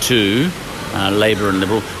to Labor and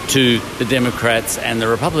Liberal, to the Democrats and the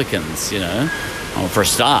Republicans, Well, for a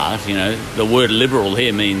start, the word liberal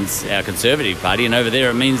here means our Conservative Party, and over there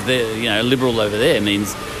it means liberal over there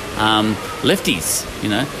means lefties,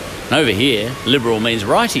 And over here, liberal means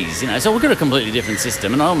righties, you know. So we've got a completely different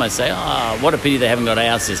system. And I almost say, what a pity they haven't got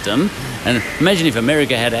our system. And imagine if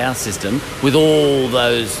America had our system with all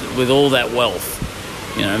that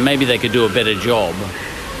wealth. You know, maybe they could do a better job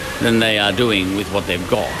than they are doing with what they've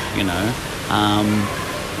got, you know.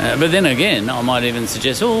 But then again, I might even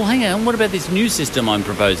suggest, hang on, what about this new system I'm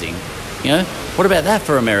proposing? You know, what about that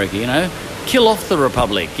for America, you know? Kill off the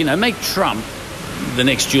Republic, you know, make Trump the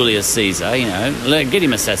next Julius Caesar, you know, get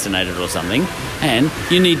him assassinated or something, and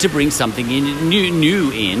you need to bring something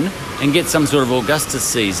new in and get some sort of Augustus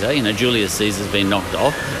Caesar, you know, Julius Caesar's been knocked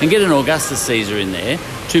off, and get an Augustus Caesar in there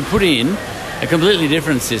to put in a completely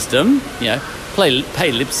different system, you know,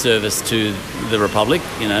 pay lip service to the Republic,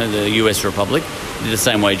 you know, the US Republic, the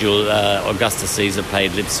same way Augustus Caesar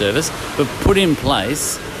paid lip service, but put in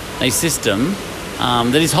place a system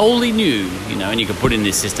that is wholly new, you know, and you could put in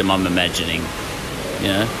this system, I'm imagining, you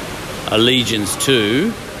know, allegiance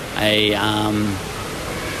to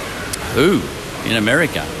who in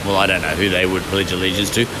America? Well, I don't know who they would pledge allegiance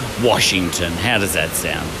to. Washington. How does that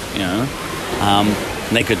sound? You know,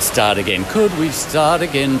 and they could start again. Could we start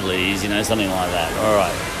again, please? You know, something like that. All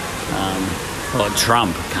right.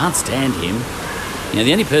 Trump. Can't stand him. You know,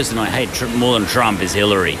 the only person I hate more than Trump is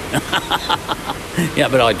Hillary. Yeah,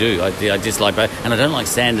 but I do. I dislike both. And I don't like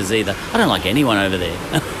Sanders either. I don't like anyone over there.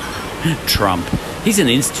 Trump. He's an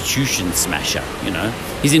institution smasher, you know.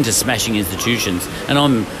 He's into smashing institutions. And I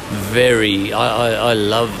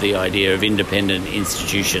love the idea of independent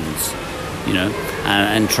institutions, you know.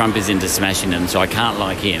 And Trump is into smashing them, so I can't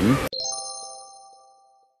like him.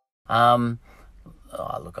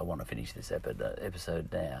 Look, I want to finish this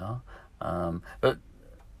episode now.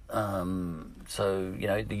 So, you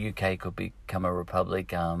know, the UK could become a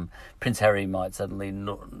republic. Prince Harry might suddenly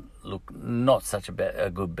look not such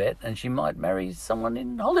a good bet, and she might marry someone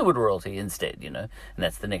in Hollywood royalty instead, you know, and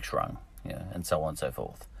that's the next rung, you know, and so on and so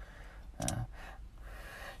forth.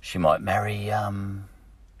 She might marry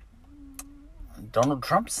Donald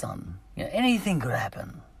Trump's son. You know, anything could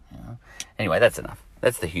happen. You know. Anyway, that's enough.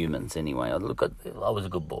 That's the humans anyway. I was a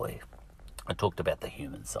good boy. I talked about the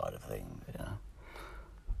human side of things, you know.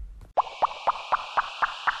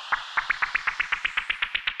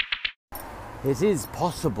 It is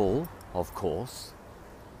possible, of course,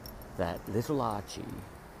 that little Archie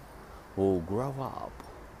will grow up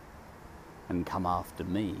and come after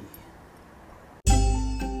me.